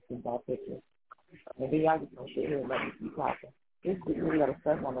just have to see that picture. And then y'all just gonna sit here and let me keep talking. This bitch really got a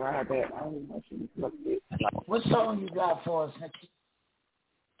strap on around her back. I don't even know if she looks it. What song you got for us, Nikki?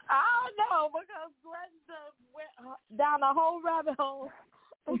 I don't know because Glenn went down a whole rabbit hole.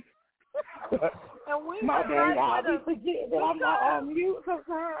 And we my went bad, right y'all with her. be forgetting that I'm not on mute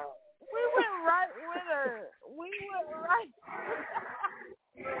sometimes. We went right with her. We went right.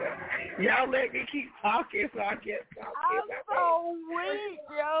 Y'all let me keep talking so I get talking. I'm so weak,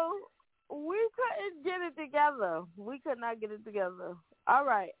 yo. We couldn't get it together. We could not get it together. All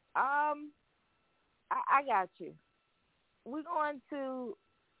right. I got you. We're going to.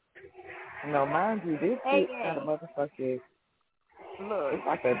 No, mind you, this is not a motherfucker. Look, it's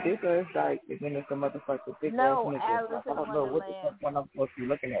like a big ass dyke, and then it's a motherfucker big ass nigga. I don't know what the fuck one I'm supposed to be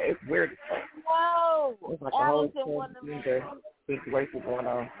looking at. It's weird as fuck. No, it's like a whole situation going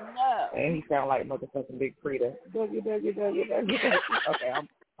on. No. And he sound like motherfucking Big Frida. Okay, I'm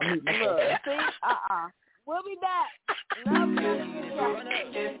muting myself. Look, see, we'll be back. Love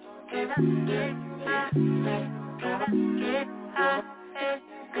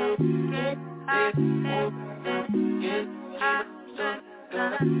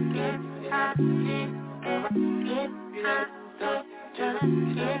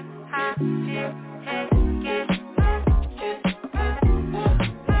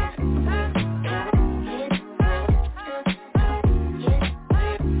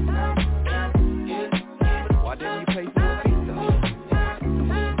Why didn't you pay for a pizza?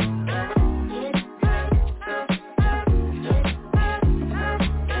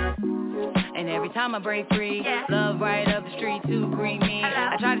 And every time I break free, love right up the street to greet me.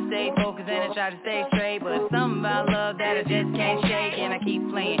 I try to stay focused and I try to stay straight, but something about love that I just can't shake. And I keep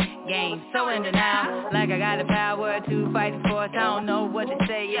playing games, so in denial, like I got the power to fight the force. I don't know what to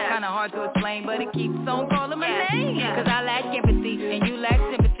say, it's kinda hard to explain, but it keeps on calling my name. Cause I lack empathy and you lack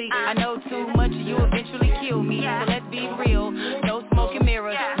sympathy. I know too much and you eventually kill me. So let's be real, no smoke and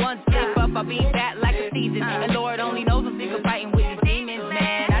mirrors. One slip up, I'll be back like a season. And Lord only knows I'm sick of fighting with these demons,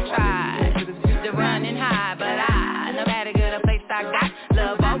 man. I tried to run and hide, but no matter good a place I got,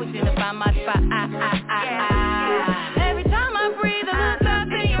 love always seems to find my spot. Every time I breathe, I look up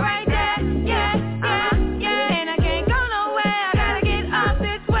and you're right there. Yeah. And I can't go nowhere, I gotta get up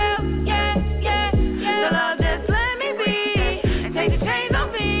this well. Yeah. So love, just let me be and take the chains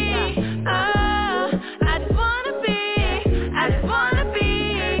off me. Oh, I just wanna be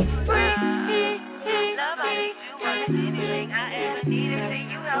free. Love, I need you more than anything I ever needed. See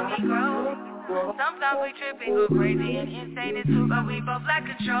you help me grow. Sometimes we tripping, go crazy and insane, it's true, but we both lack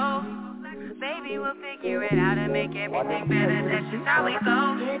control. baby, we'll figure it out and make everything better. That's just how we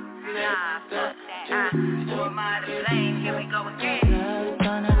go. Nah, fuck that. Who am I to blame? Here we go again. Love's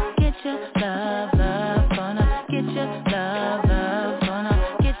gonna get you, love, gonna get you, love, gonna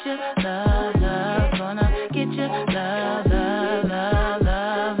get you, love, gonna get you, love, gonna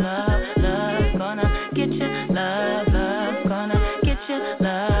get you, love, gonna get you,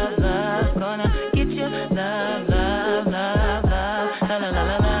 love, gonna get you, love, la la la la la la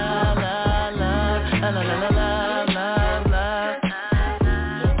la la la la la.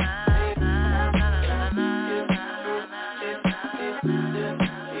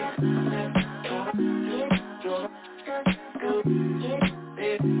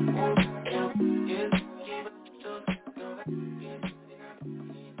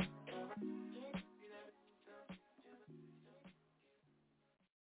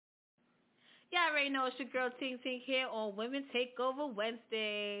 Y'all already know it's your girl Tink Tink here on Women Takeover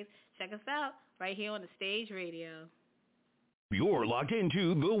Wednesdays. Check us out right here on the Stage Radio. You're locked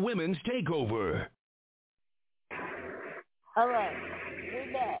into the Women's Takeover. All right,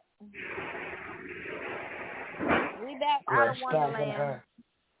 we back. We back out of Wonderland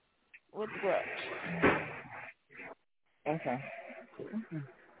with Brooke. Okay.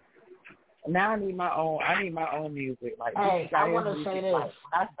 Now I need my own music. Like, hey, I want to say this.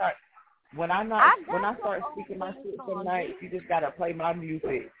 Like, when I start speaking my shit tonight, you just gotta play my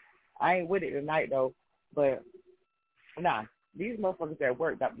music. I ain't with it tonight though, but nah, these motherfuckers at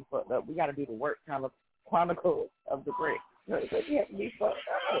work got me fucked up. We gotta do the work kind of chronicle of the break. You have to be fucked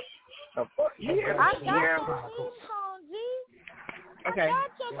up. The fuck? I got your song, G. Okay,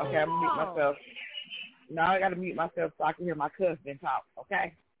 I'm gonna mute myself. Now I gotta mute myself so I can hear my cousin talk.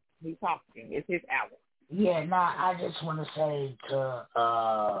 Okay, he's talking. It's his hour. Yeah, nah, I just want to say to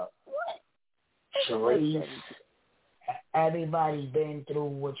Sharice, everybody been through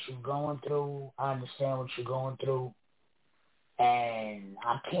what you're going through. I understand what you're going through. And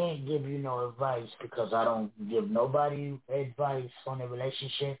I can't give you no advice because I don't give nobody advice on a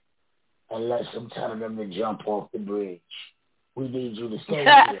relationship unless I'm telling them to jump off the bridge. We need you to stay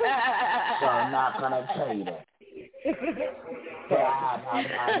here. So I'm not going to tell you that. But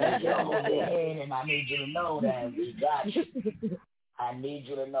I need you to hold your head, and I need you to know that we got you. I need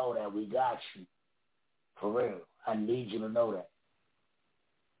you to know that we got you. For real. I need you to know that.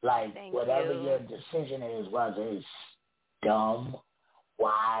 Like, whatever your decision is, whether it's dumb,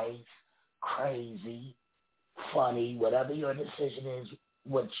 wise, crazy, funny, whatever your decision is,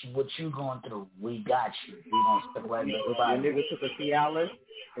 what you going through, we got you. We gonna stick right there. If your nigga took a Cialis,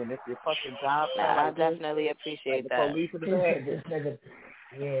 and if your fucking job, I definitely appreciate that. This nigga,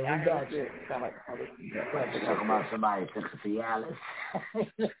 yeah, we got you. Let's talk about somebody took a Cialis.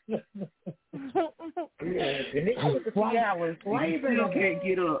 Yeah, if the nigga took a Cialis, why you still can't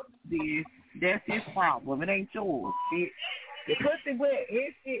get up? Then that's his problem. It ain't yours. The pussy wet,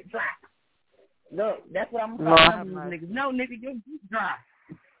 his shit dry. Look, that's what I'm talking about. Niggas. No, nigga, your dick dry.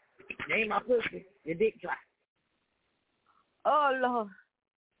 It ain't my pussy. Your dick dry. Oh, Lord.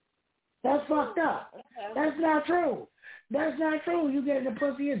 That's fucked up. That's not true. That's not true. You get the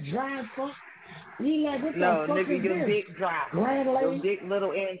pussy is dry as fuck. You like, what the fuck nigga, is your this? dick dry. Your dick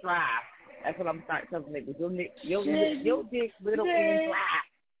little and dry. That's what I'm starting telling niggas. Your dick little and dry.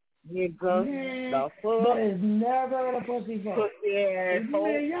 Nigga, the fuck. But it's never a pussy fuck. Pussy asshole.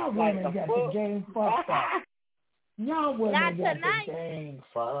 Man, y'all women got the game fucked up. Y'all women got the game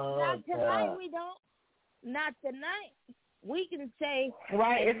fucked up. Not tonight, we don't. Not tonight. We can say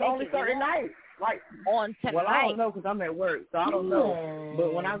right. It's only certain nights, like on tonight. Well, I don't know because I'm at work, so I don't know.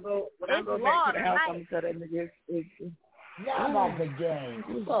 But when I go back to the house, I'm gonna tell that nigga y'all got the game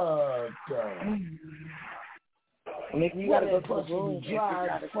fucked up. Nigga, you gotta go to the room.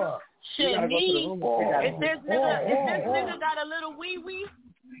 Shit, me. If this nigga got a little wee-wee,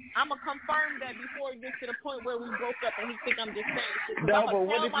 I'ma confirm that before it gets to the point where we broke up and he think I'm just saying shit. No, but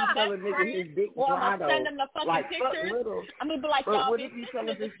what if you tell a nigga his dick dry though? I'm gonna send him the fucking pictures. I'm gonna be like, y'all, what if you tell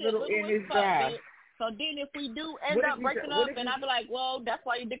him his little in his dry? So then if we do end up breaking up, and I be like, well, that's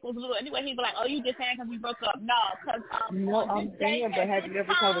why your dick was little. Anyway, he be like, oh, you just saying because we broke up. No, because I'm saying, but have you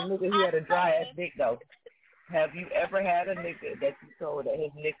ever told a nigga he had a dry ass dick though? Have you ever had a nigga that you told that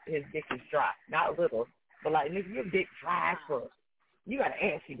his dick is dry? Not little, but like, nigga, your dick dry as fuck. You gotta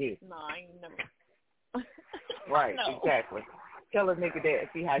ask you this. No, I ain't never. Right, no. Exactly. Tell a nigga that and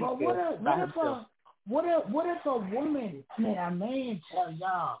see how you feel. What if a woman, a man tell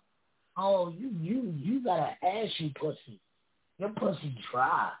y'all, oh, you got an ashy pussy. Your pussy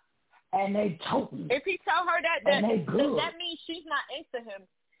dry. And they toting. If he tell her that means she's not into him.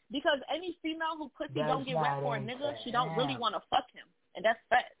 Because any female who pussy don't get wet for a nigga, she don't really want to fuck him. And that's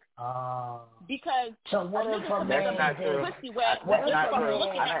fact. Because so what if a man pussy wet, that's not fucking true.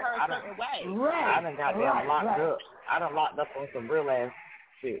 looking at her a certain way. Right. I done got them locked up. I done locked up on some real ass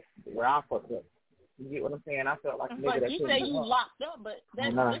shit where I fucked up. You get what I'm saying? I felt like a nigga but that you couldn't say be you hung. locked up, but that's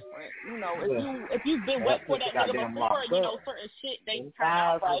different. You know, if you've been wet for that nigga before, you know, certain shit they turn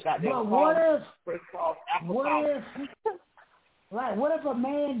out right. But what if a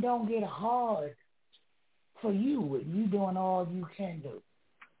man don't get hard for you and you doing all you can do?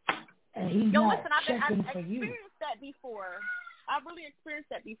 And he's not checking for you. I've experienced that before. I've really experienced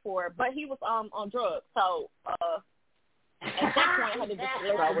that before, but he was on drugs, so at that point I had to just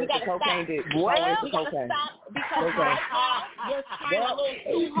we gotta stop. Well, we gotta stop because right now you're trying a little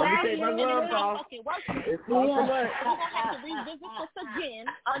too hard and it's not fucking working. It's not We're gonna have to revisit this again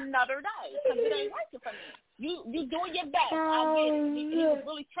another day because it ain't working for me. You doing your best. I get it. He was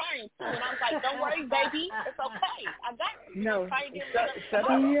really trying to, and I was like, "Don't worry, baby, it's okay. I got you." No,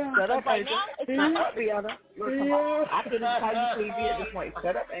 shut up, right Angel. now, it's not Shut up, Rihanna. I couldn't tell you TV at this point.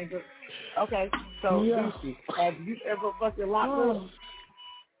 Shut up, Angel. Okay, so Lucy, have you ever fucking locked up?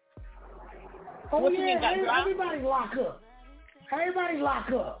 Oh yeah, everybody lock up. Everybody lock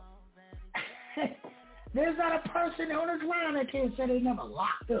up. There's not a person on this line that can't say they never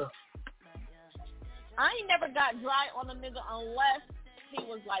locked up. I ain't never got dry on a nigga unless he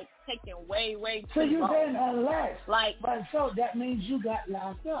was like taking way too So you long. saying unless, like, but so that means you got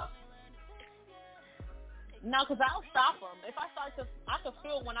locked up. No, because I'll stop him. If I start to, I can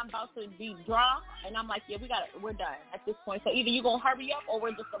feel when I'm about to be dry, and I'm like, yeah, we're done at this point. So either you're going to hurry up or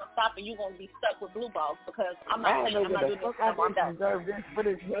we're just going to stop and you're going to be stuck with blue balls because I'm not doing this. I'm done. But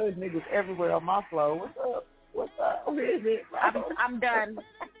it's hood niggas everywhere on my flow. What's up? Who is it? I'm done.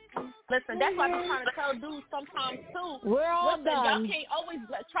 Listen, that's why I'm trying to tell dudes sometimes too. We're all Y'all done. can't always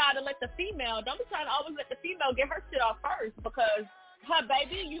try to let the female. Don't be trying to always let the female get her shit off first because her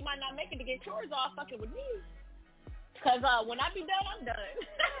baby, you might not make it to get yours off fucking with me. Cause when I be done, I'm done.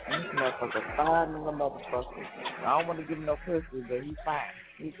 This motherfucker fine in the motherfucker. I don't want to give him no pussy, but he's fine.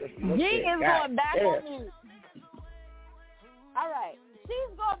 He's just Ying is going back on mute. All right,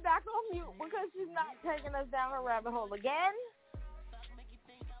 she's going back on mute because she's not taking us down her rabbit hole again.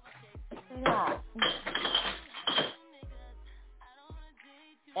 No.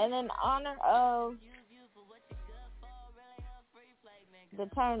 And in honor of the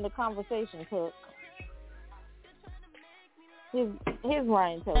turn the conversation took, here's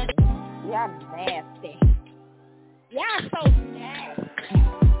Ryan told me. Y'all nasty. Y'all so nasty.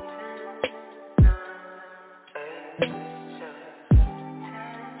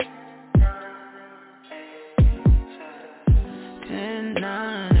 Ten,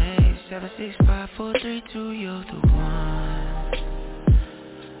 9, 8, 7, 6, 5, 4, 3, 2, you're the one.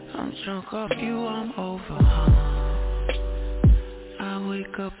 I'm drunk off you, I'm over. I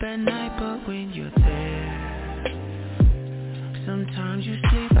wake up at night, but when you're there, sometimes you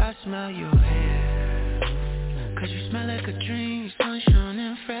sleep, I smell your hair. Cause you smell like a dream, sunshine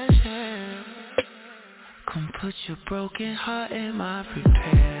and fresh air. Come put your broken heart in my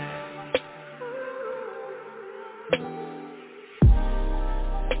repair.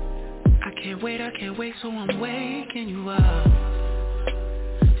 I can't wait, so I'm waking you up.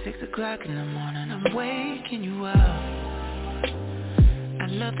 6 o'clock in the morning, I'm waking you up. I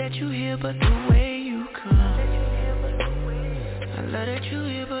love that you here, but the way you come. I love that you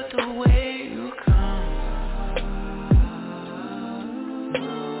here, but the way you come.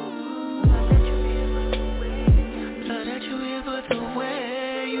 Love that you here, but the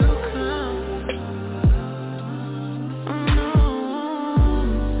way you come.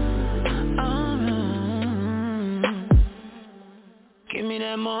 Give me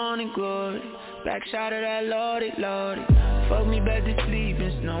that morning glory, back shot of that lordy. Fuck me back to sleep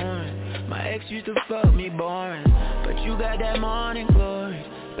and snoring. My ex used to fuck me boring, but you got that morning glory,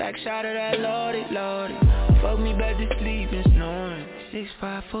 back shot of that lordy. Fuck me back to sleep and snoring. 6,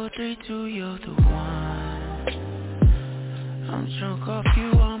 5, 4, 3, 2, you're the one. I'm drunk off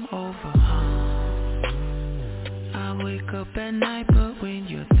you, I'm over. I wake up at night, but when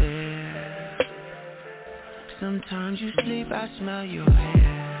you're there, sometimes you sleep, I smell your hair.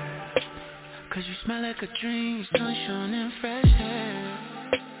 Cause you smell like a dream, sunshine and fresh air.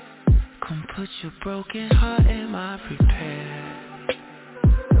 Come put your broken heart in my repair.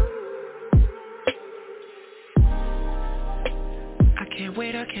 I can't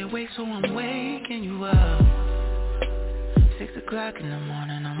wait, so I'm waking you up. 6 o'clock in the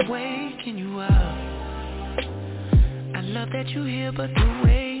morning, I'm waking you up. I love that you here, but the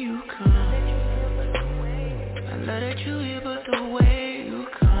way you come. I love that you here, but the way you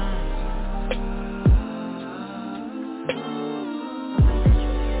come.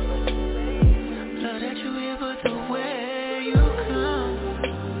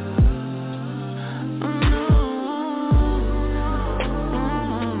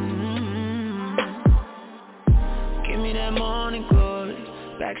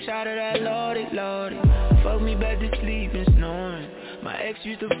 shot of that Lordy, Lordy. Fuck me back to sleep and snoring. My ex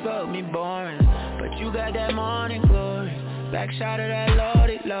used to fuck me boring, but you got that morning glory. Back shot of that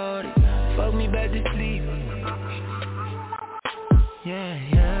Lordy, Lordy. Fuck me back to sleep. Yeah,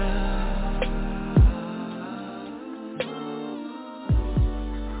 yeah.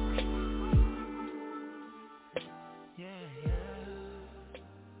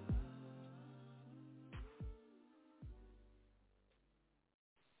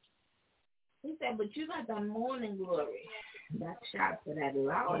 He said, but you got that morning glory. That shot for that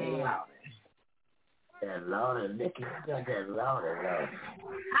louder. That louder, Nikki, you got that louder.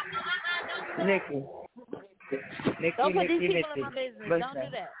 Nikki. Don't put these people in my business. Listen. Don't do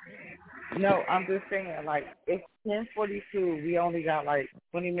that. No, I'm just saying, like, it's 10:42. We only got, like,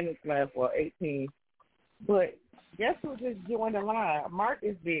 20 minutes left, or 18. But guess who just joined the line? Mark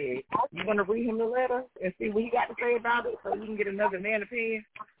is big. You want to read him the letter and see what he got to say about it so we can get another man's opinion?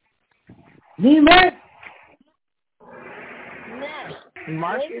 Me, man?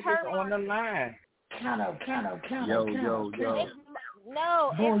 Marcus is on the line. Count up. Yo.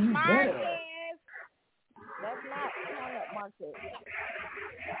 No, Boy, it's you Marcus. better. That's not count up Marcus.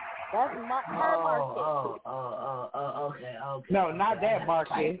 That's her Marcus. Okay. No, not that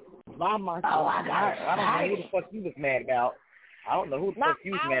Marcus. My Marcus. Oh, I got it. I don't know who the fuck you was mad about. I don't know who the fuck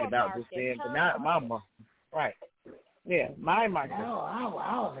you was mad about just then, but not my Marcus. Right. Yeah, my Marcus. No, I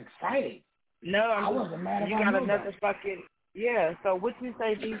was excited. No, I wasn't mad you about got nobody. another fucking, yeah, so what you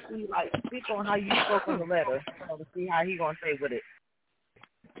say, DC, like, speak on how you spoke on the letter, so to see how he gonna say with it.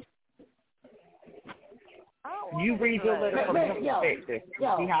 You read your letter from his perspective,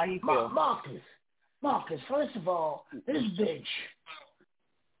 see how he feels. Marcus, first of all, this bitch,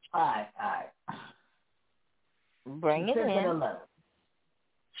 alright. Bring it in.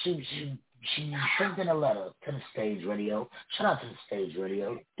 She sent in a letter to the stage radio. Shout out to the stage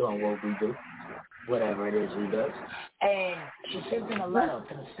radio, doing what we do, whatever it is we do. And she sent in a letter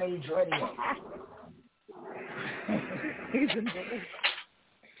to the stage radio.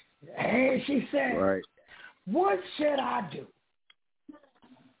 And she said, right. What should I do?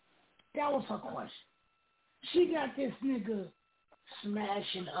 That was her question. She got this nigga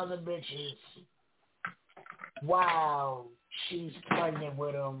smashing other bitches while she's pregnant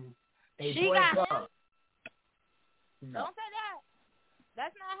with him. They she break got up. No. Don't say that.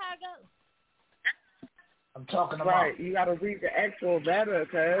 That's not how it goes. I'm talking about. Right, you got to read the actual letter,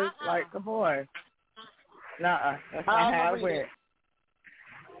 cuz, like, come on. Nah, that's not how it went.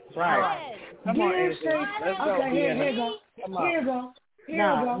 Right. Come on, Anthony. Let's go. Okay, here you go. Here you go.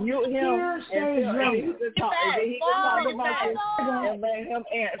 Mute him and he can talk about this and let him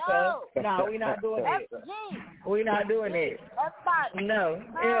answer. No, we're not doing it. We're not doing it. No.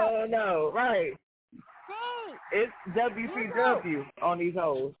 Hell no. Right. It's WCW on these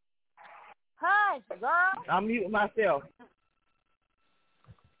hoes. Hush, girl. I'm muting myself.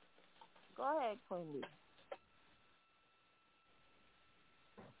 Go ahead, Queen.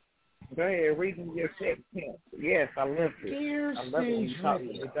 Go ahead, reading your text. Yes, I love it. I love it when you talk to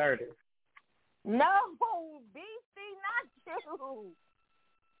me dirty. No, BC, not you.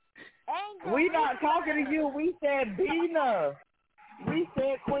 We not talking to you. We said Bina. We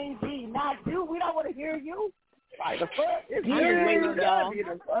said Queen B, not you. We don't want to hear you. Like the fuck? I'm just waiting on y'all. I'm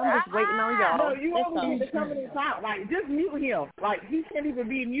just waiting on y'all. No, you always need to come in and talk. Like, just mute him. Like, he can't even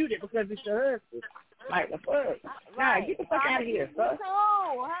be muted because it's your husband. Like, the fuck? Nah, get the fuck out of here, son.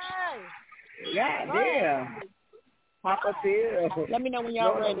 Hey. God damn. Papa Phil. Let me know when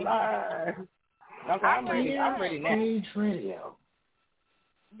y'all ready. Okay, I'm ready. I'm ready now. Stage radio.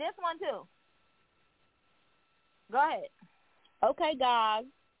 This one too. Go ahead. Okay, guys.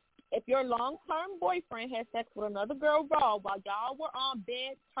 If your long-term boyfriend had sex with another girl raw while y'all were on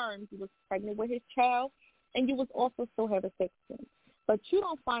bad terms, you was pregnant with his child, and you was also still having sex with him. But you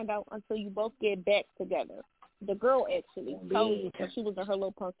don't find out until you both get back together. The girl actually told you because she was in her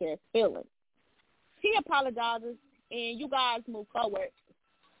little punk-ass feeling. He apologizes, and you guys move forward.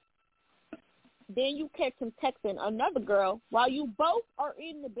 Then you catch him texting another girl while you both are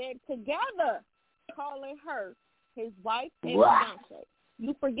in the bed together, calling her his wife and fiance.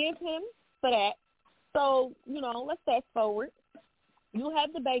 You forgive him for that. So, let's fast forward. You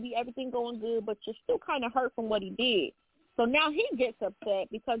have the baby, everything going good, but you're still kind of hurt from what he did. So now he gets upset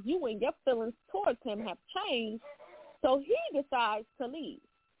because you and your feelings towards him have changed. So he decides to leave.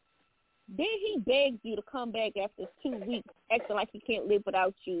 Then he begs you to come back after 2 weeks, acting like he can't live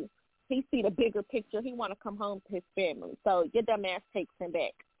without you. He see the bigger picture. He want to come home to his family. So your dumb ass takes him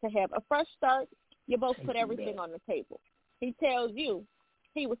back. To have a fresh start, you both put everything on the table. He tells you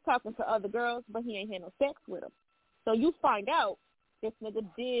he was talking to other girls, but he ain't had no sex with them. So you find out this nigga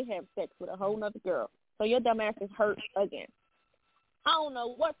did have sex with a whole nother girl. So your dumb ass is hurt again. I don't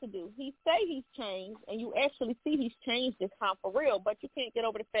know what to do. He say he's changed, and you actually see he's changed this time for real, but you can't get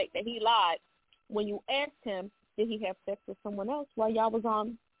over the fact that he lied when you asked him, did he have sex with someone else while y'all was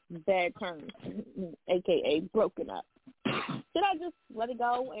on bad terms, a.k.a. broken up. Should I just let it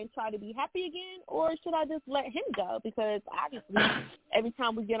go and try to be happy again, or should I just let him go? Because obviously every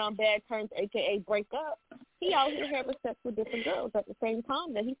time we get on bad terms, a.k.a. break up, he out here having sex with different girls at the same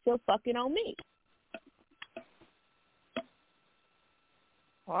time that he's still fucking on me.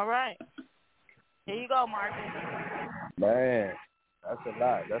 All right. Here you go, Marcus. Man, that's a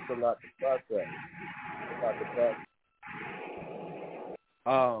lot. That's a lot to process.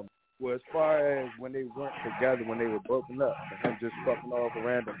 Well, as far as when they weren't together, when they were broken up, and him just fucking off with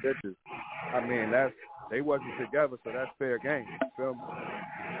random bitches, I mean, they wasn't together, so that's fair game. You feel me?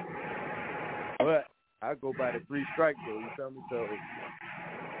 But I go by the 3 strikes, though. You feel me? So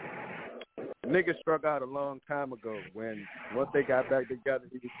nigga struck out a long time ago. When once they got back together,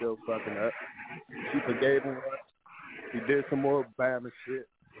 he was still fucking up. She forgave him once. He did some more bad shit.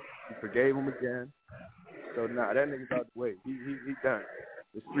 She forgave him again. So nah, that nigga's out the way. He done.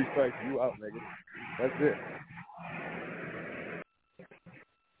 It's 3 strikes, you out, nigga. That's it.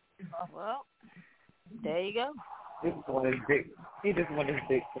 Well, there you go. He just wanted his dick. He just wanted his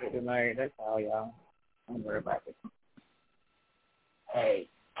dick for tonight. That's all, y'all. Don't worry about it. Hey,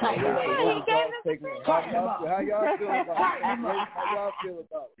 how y'all feel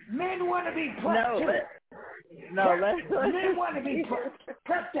about it? Men want to be prepped too. Men want to be prepped.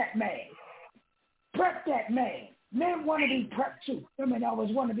 Prep that man. Prep that man. Men want to be prepped too. Women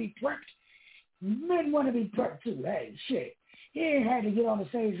always want to be prepped. Men want to be prepped too. Hey, shit. He ain't had to get on the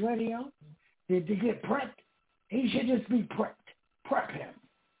stage radio to get prepped. He should just be prepped. Prep him.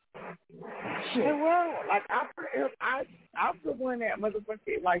 Shit. Well, like I'm the one that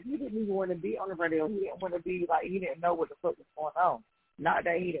motherfucker, like, he didn't even want to be on the radio. He didn't want to be, like, he didn't know what the fuck was going on. Not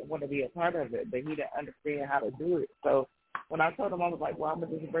that he didn't want to be a part of it, but he didn't understand how to do it. So when I told him, I was like, well, I'm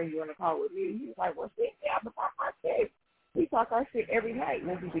going to just bring you on the call with me. He was like, well, shit, yeah, I'm going to talk my shit. We talk our shit every night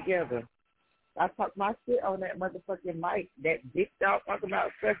when we together. I talk my shit on that motherfucking mic. That dick out talking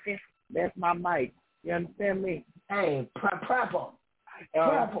about sucking, that's my mic. You understand me? Hey, prep him.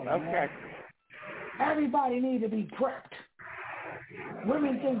 Prep him. Okay. Everybody need to be prepped.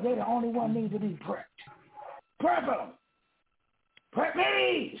 Women think they're the only one need to be prepped. Prep them. Prep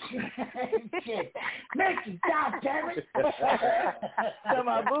me. Shit. Mickey, goddammit. So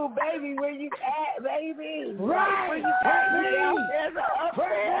my boo baby, where you at, baby? Right. Where you at, me?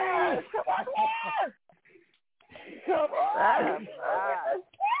 Upstairs. Come on.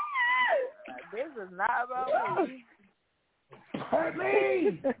 This is not about me. Hurt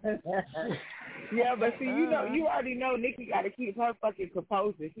me. Yeah, but see, you already know Nikki got to keep her fucking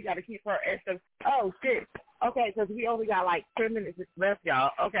composure. She got to keep her extra. Oh, shit. Okay, because we only got like 10 minutes left,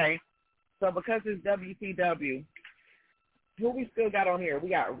 y'all. Okay, so because it's WCW, who we still got on here?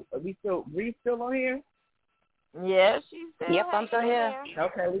 Reese still on here? Yeah, she's still. Yep, I'm still here.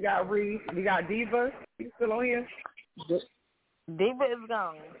 Okay, we got Reese. We got Diva. She's still on here. Diva is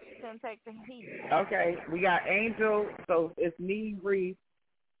gone. She couldn't take the heat. Okay, we got Angel. So it's me, Reese,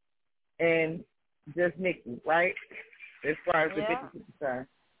 and just Nikki, right? As far as the bitches is concerned.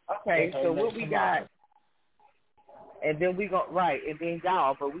 Okay, so what we got? And then we go and then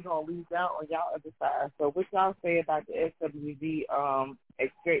y'all, but we gonna leave y'all on y'all other side. So what y'all say about the SWV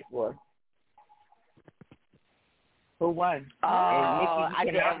escape war? Who won? Oh, and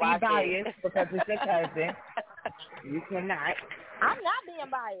Nikki, you cannot be biased because it's your cousin. You cannot. I'm not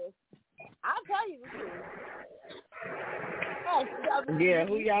being biased. I'll tell you the truth. Yeah,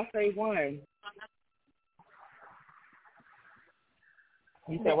 who y'all say won?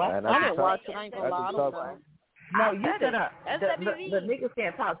 You said what? I didn't watch it. I ain't gonna lie. I don't know. No, you shut up. The niggas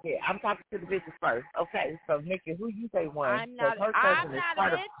can't talk yet. I'm talking to the bitches first. Okay, so Nikki, who you say won? I'm not a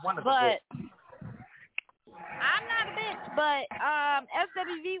bitch, but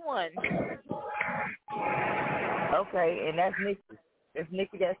SWV won. Okay, and that's Nikki. It's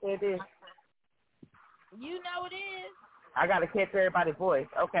Nikki that said this. You know it is. I gotta catch everybody's voice.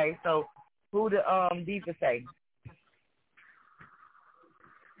 Okay, so who the Diva say?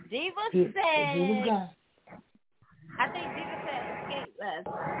 Diva said. I think Diva said escape last.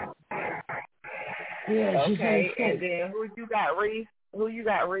 Yeah, she okay, said and then who you got, Reese? Who you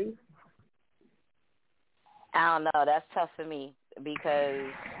got, Reese? I don't know. That's tough for me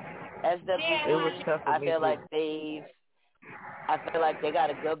because SWV, I feel like they got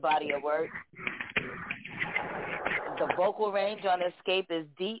a good body of work. The vocal range on Escape is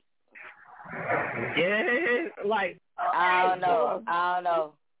deep. Yeah, like I don't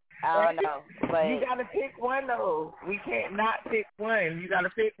know. But you gotta pick one though. We can't not pick one. You gotta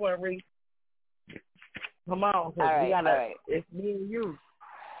pick one, Reese. Come on, all right. It's me and you.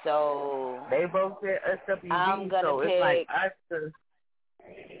 So they both said SWV. I'm gonna pick. It's like us.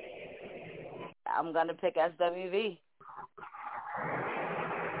 I'm gonna pick SWV.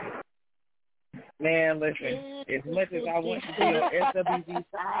 Man, listen. As much as I want to be on SWV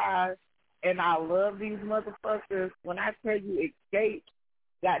side, and I love these motherfuckers, when I tell you Escape,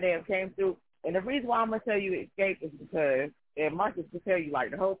 goddamn came through. And the reason why I'm gonna tell you Escape is because, and Marcus can tell you, like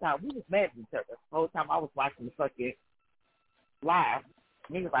the whole time we was mad at each other. The whole time I was watching the fucking live.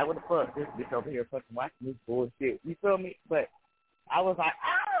 He was like, what the fuck, this bitch over here fucking watching this bullshit. You feel me? But I was like,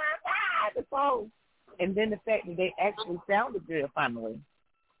 oh my God, the song. And then the fact that they actually sounded good finally.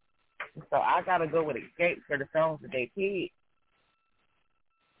 So I gotta go with Escape for the songs that they picked.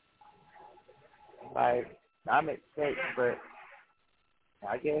 Like, I'm Escape, but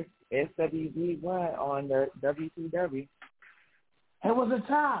I guess SWV won on the WCW. It was a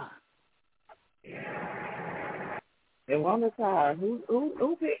tie. It was a tie.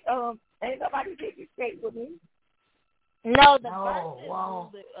 Who picked? Ain't nobody picked Escape with me. No, the versus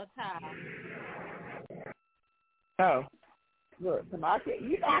was a tie. Oh, look, I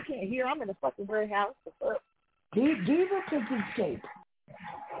can't hear. I'm in the fucking warehouse. Diva picked Escape.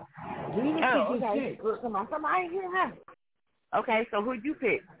 Okay. Look, come on, somebody here now. Okay, so who'd you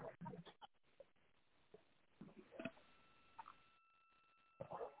pick?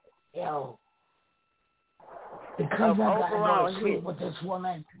 Yo, because I gotta go to sleep with this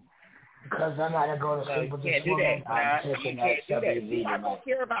woman. Because I gotta go to sleep with this woman. I'm taking that SWV I don't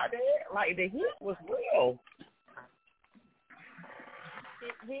care about that. Like the hit was real.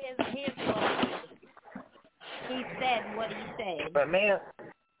 He said what he said. But man,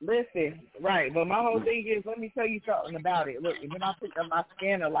 listen, right? But my whole thing is, let me tell you something about it. Look, and then I picked up my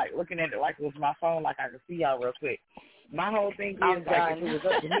scanner, like looking at it like it was my phone, like I could see y'all real quick. My whole thing is, like, if it was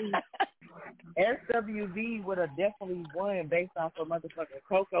up to me, SWV would have definitely won based off of motherfucking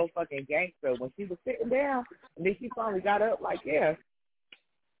Coco fucking Gangster. When she was sitting down, and then she finally got up, like, yeah,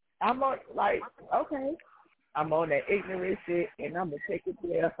 I'm on, like, okay, I'm on that ignorant shit, and I'm gonna take it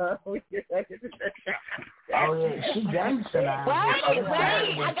there. Oh yeah, she gangster now. Wait,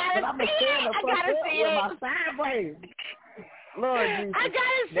 I gotta see it. With my sideways. Lord Jesus. I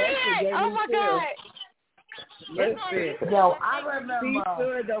gotta see it. Oh my God. Listen, yo, I remember. She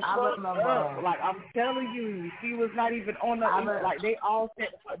stood the fuck up. Like, I'm telling you, she was not even on the, like, they all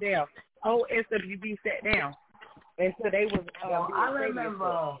sat the fuck down. Whole SWB sat down. And so they was, I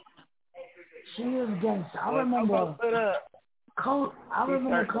remember. She was gangster. I remember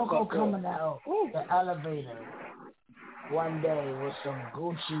Coco coming out the elevator one day with some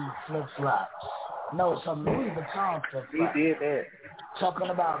Gucci flip-flops. No, some Louis Vuitton flip-flops. He did that. Talking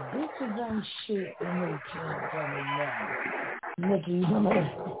about bitches and shit, and they can't tell me nothing. Nikki, you remember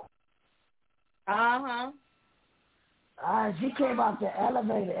that? Uh-huh. She came out the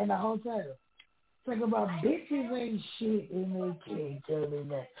elevator in the hotel. Talking about bitches ain't shit, and they can't tell me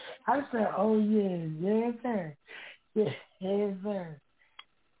nothing. I said, oh, yes, sir. Yes, sir.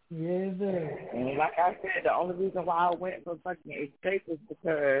 Yes, sir. And like I said, the only reason why I went for fucking Escape was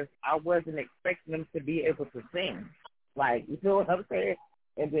because I wasn't expecting them to be able to sing. Like, you know what I'm saying?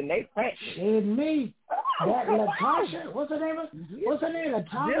 And then they practiced. Shit, me. That Latasha. What's her name?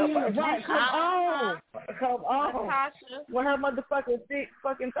 Latasha? Right, come on. Latasha. With her motherfucking thick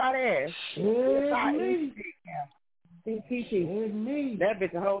fucking fat ass. Shit, me. Shit, me. That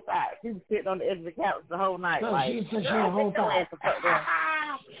bitch a whole thigh. She was sitting on the edge of the couch the whole night. So like, she said she a whole thigh.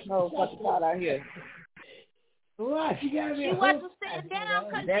 No fucking thought out here. Right, she wasn't sitting down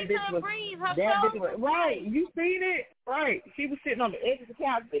because she couldn't breathe. Her bitch was right. You seen it? Right. She was sitting on the edge of the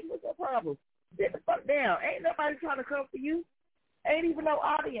couch. Bitch, what's that problem? Sit the fuck down. Ain't nobody trying to come for you. Ain't even no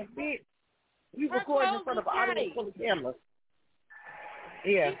audience, bitch. You recording in front of an audience full of cameras.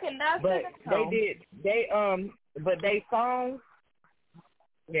 Yeah, but but they songs.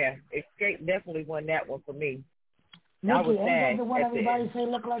 Yeah, Escape definitely won that one for me. Nikki, ain't that the one everybody say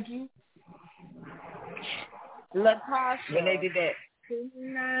look like you? Latasha. When they did that.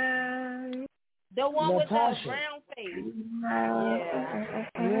 The one with the brown face. Yeah.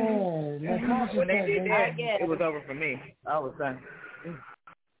 Latasha. When they did that, it was over for me. I was done.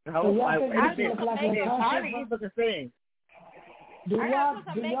 The whole fight. I didn't even sing. Do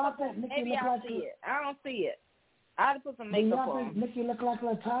y'all think Nikki look like you? I don't see it. I had to put some makeup on. Do y'all think Nikki look like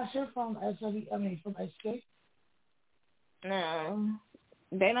Latasha from from Escape? No,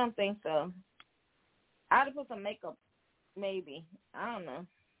 they don't think so. I had to put some makeup, maybe. I don't know.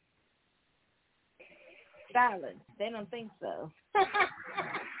 silence. They don't think so.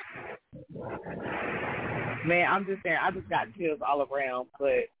 Man, I'm just saying, I just got chills all around.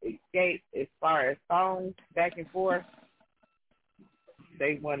 But Escape, as far as songs back and forth,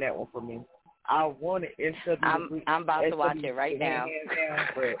 they won that one for me. I wanted SW. I'm about to watch it right now.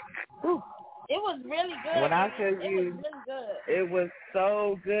 But it was really good. When I tell it you, was really good. It was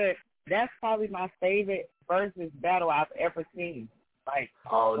so good. That's probably my favorite versus battle I've ever seen. Like,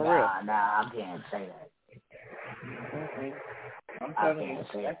 oh for nah, real. I can't say that. I'm telling you,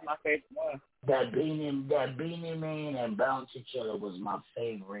 that's my favorite one. That Beanie Man and Bounty Killer was my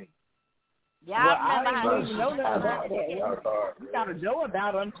favorite. Yeah, well, I didn't remember even know nothing about that. You gotta know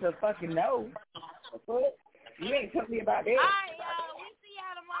about them to fucking know. What? You ain't telling me about that. All right, y'all. We see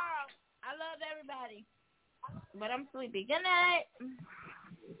y'all tomorrow. I love everybody, but I'm sleepy. Good night.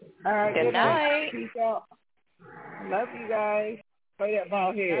 All right, good night. Peace out. Love you guys. Play that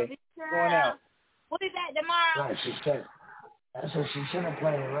ball here. Going out. We'll be back tomorrow. Right, she said. That's what she should have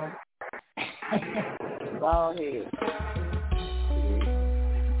played, right? Ball here.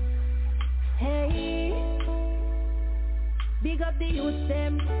 Hey, big up the youth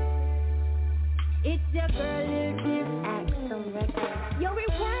them. It's your girl Lil Kim Action Records. Yo, we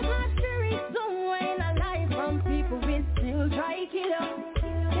work hard to reach somewhere in our life. From people we still try kill up.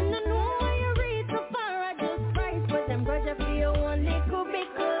 Them don't know why you reach so far at just price, but them grudge you feel one little bit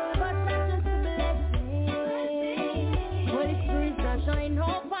cool. But that's just a blessing. Holy Spirit shall shine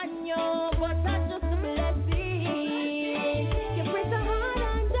hope on you, but that's just a blessing. You pray so hard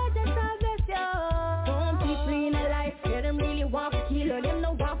and judge us all bless you. Some people in a life, yeah, them really want to kill you. Them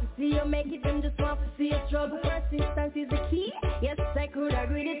no want to see you make it, them just want to see you struggle. Persistence is the key. Yes, I could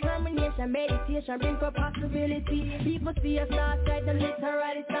agree. Determination, meditation, bring for possibility. People see us outside, them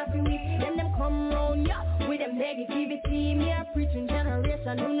literally stopping me. Then them come round, yeah, with them negativity. Me a preaching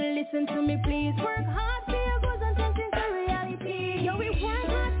generation, don't listen to me, please. Work hard for your goals and turn into reality. Yo, we work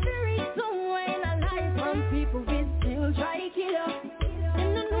hard to reach somewhere in our life. From people we still try to kill up. Them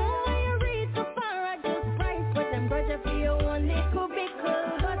don't know why you reach so far at just price, but them grudge you feel one little bit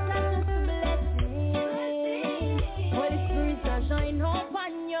cool. But that's just a blessing. Holy Spirit shall shine hope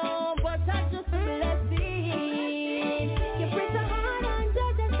on you, but that's just a blessing. You pray so hard and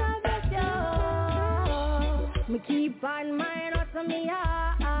judge us all bless you. Me keep on mind out of me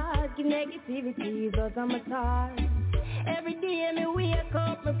heart. Give negativities out of my thoughts. Every day me wake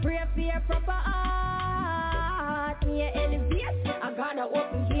up, me pray for your proper heart. Me a elevate, I gotta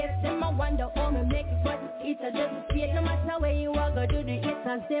open gates. Them I wonder how me make it, but it's a just a fate. No matter where you are, go do the hits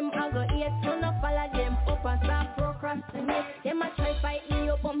and them I go eat. So no follow them up and start procrastinate. Them I try fight me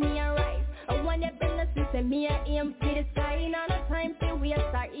up on me and rise. I want them in the system, me a aim for the sign. All the time to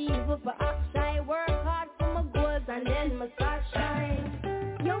waste our evil for action.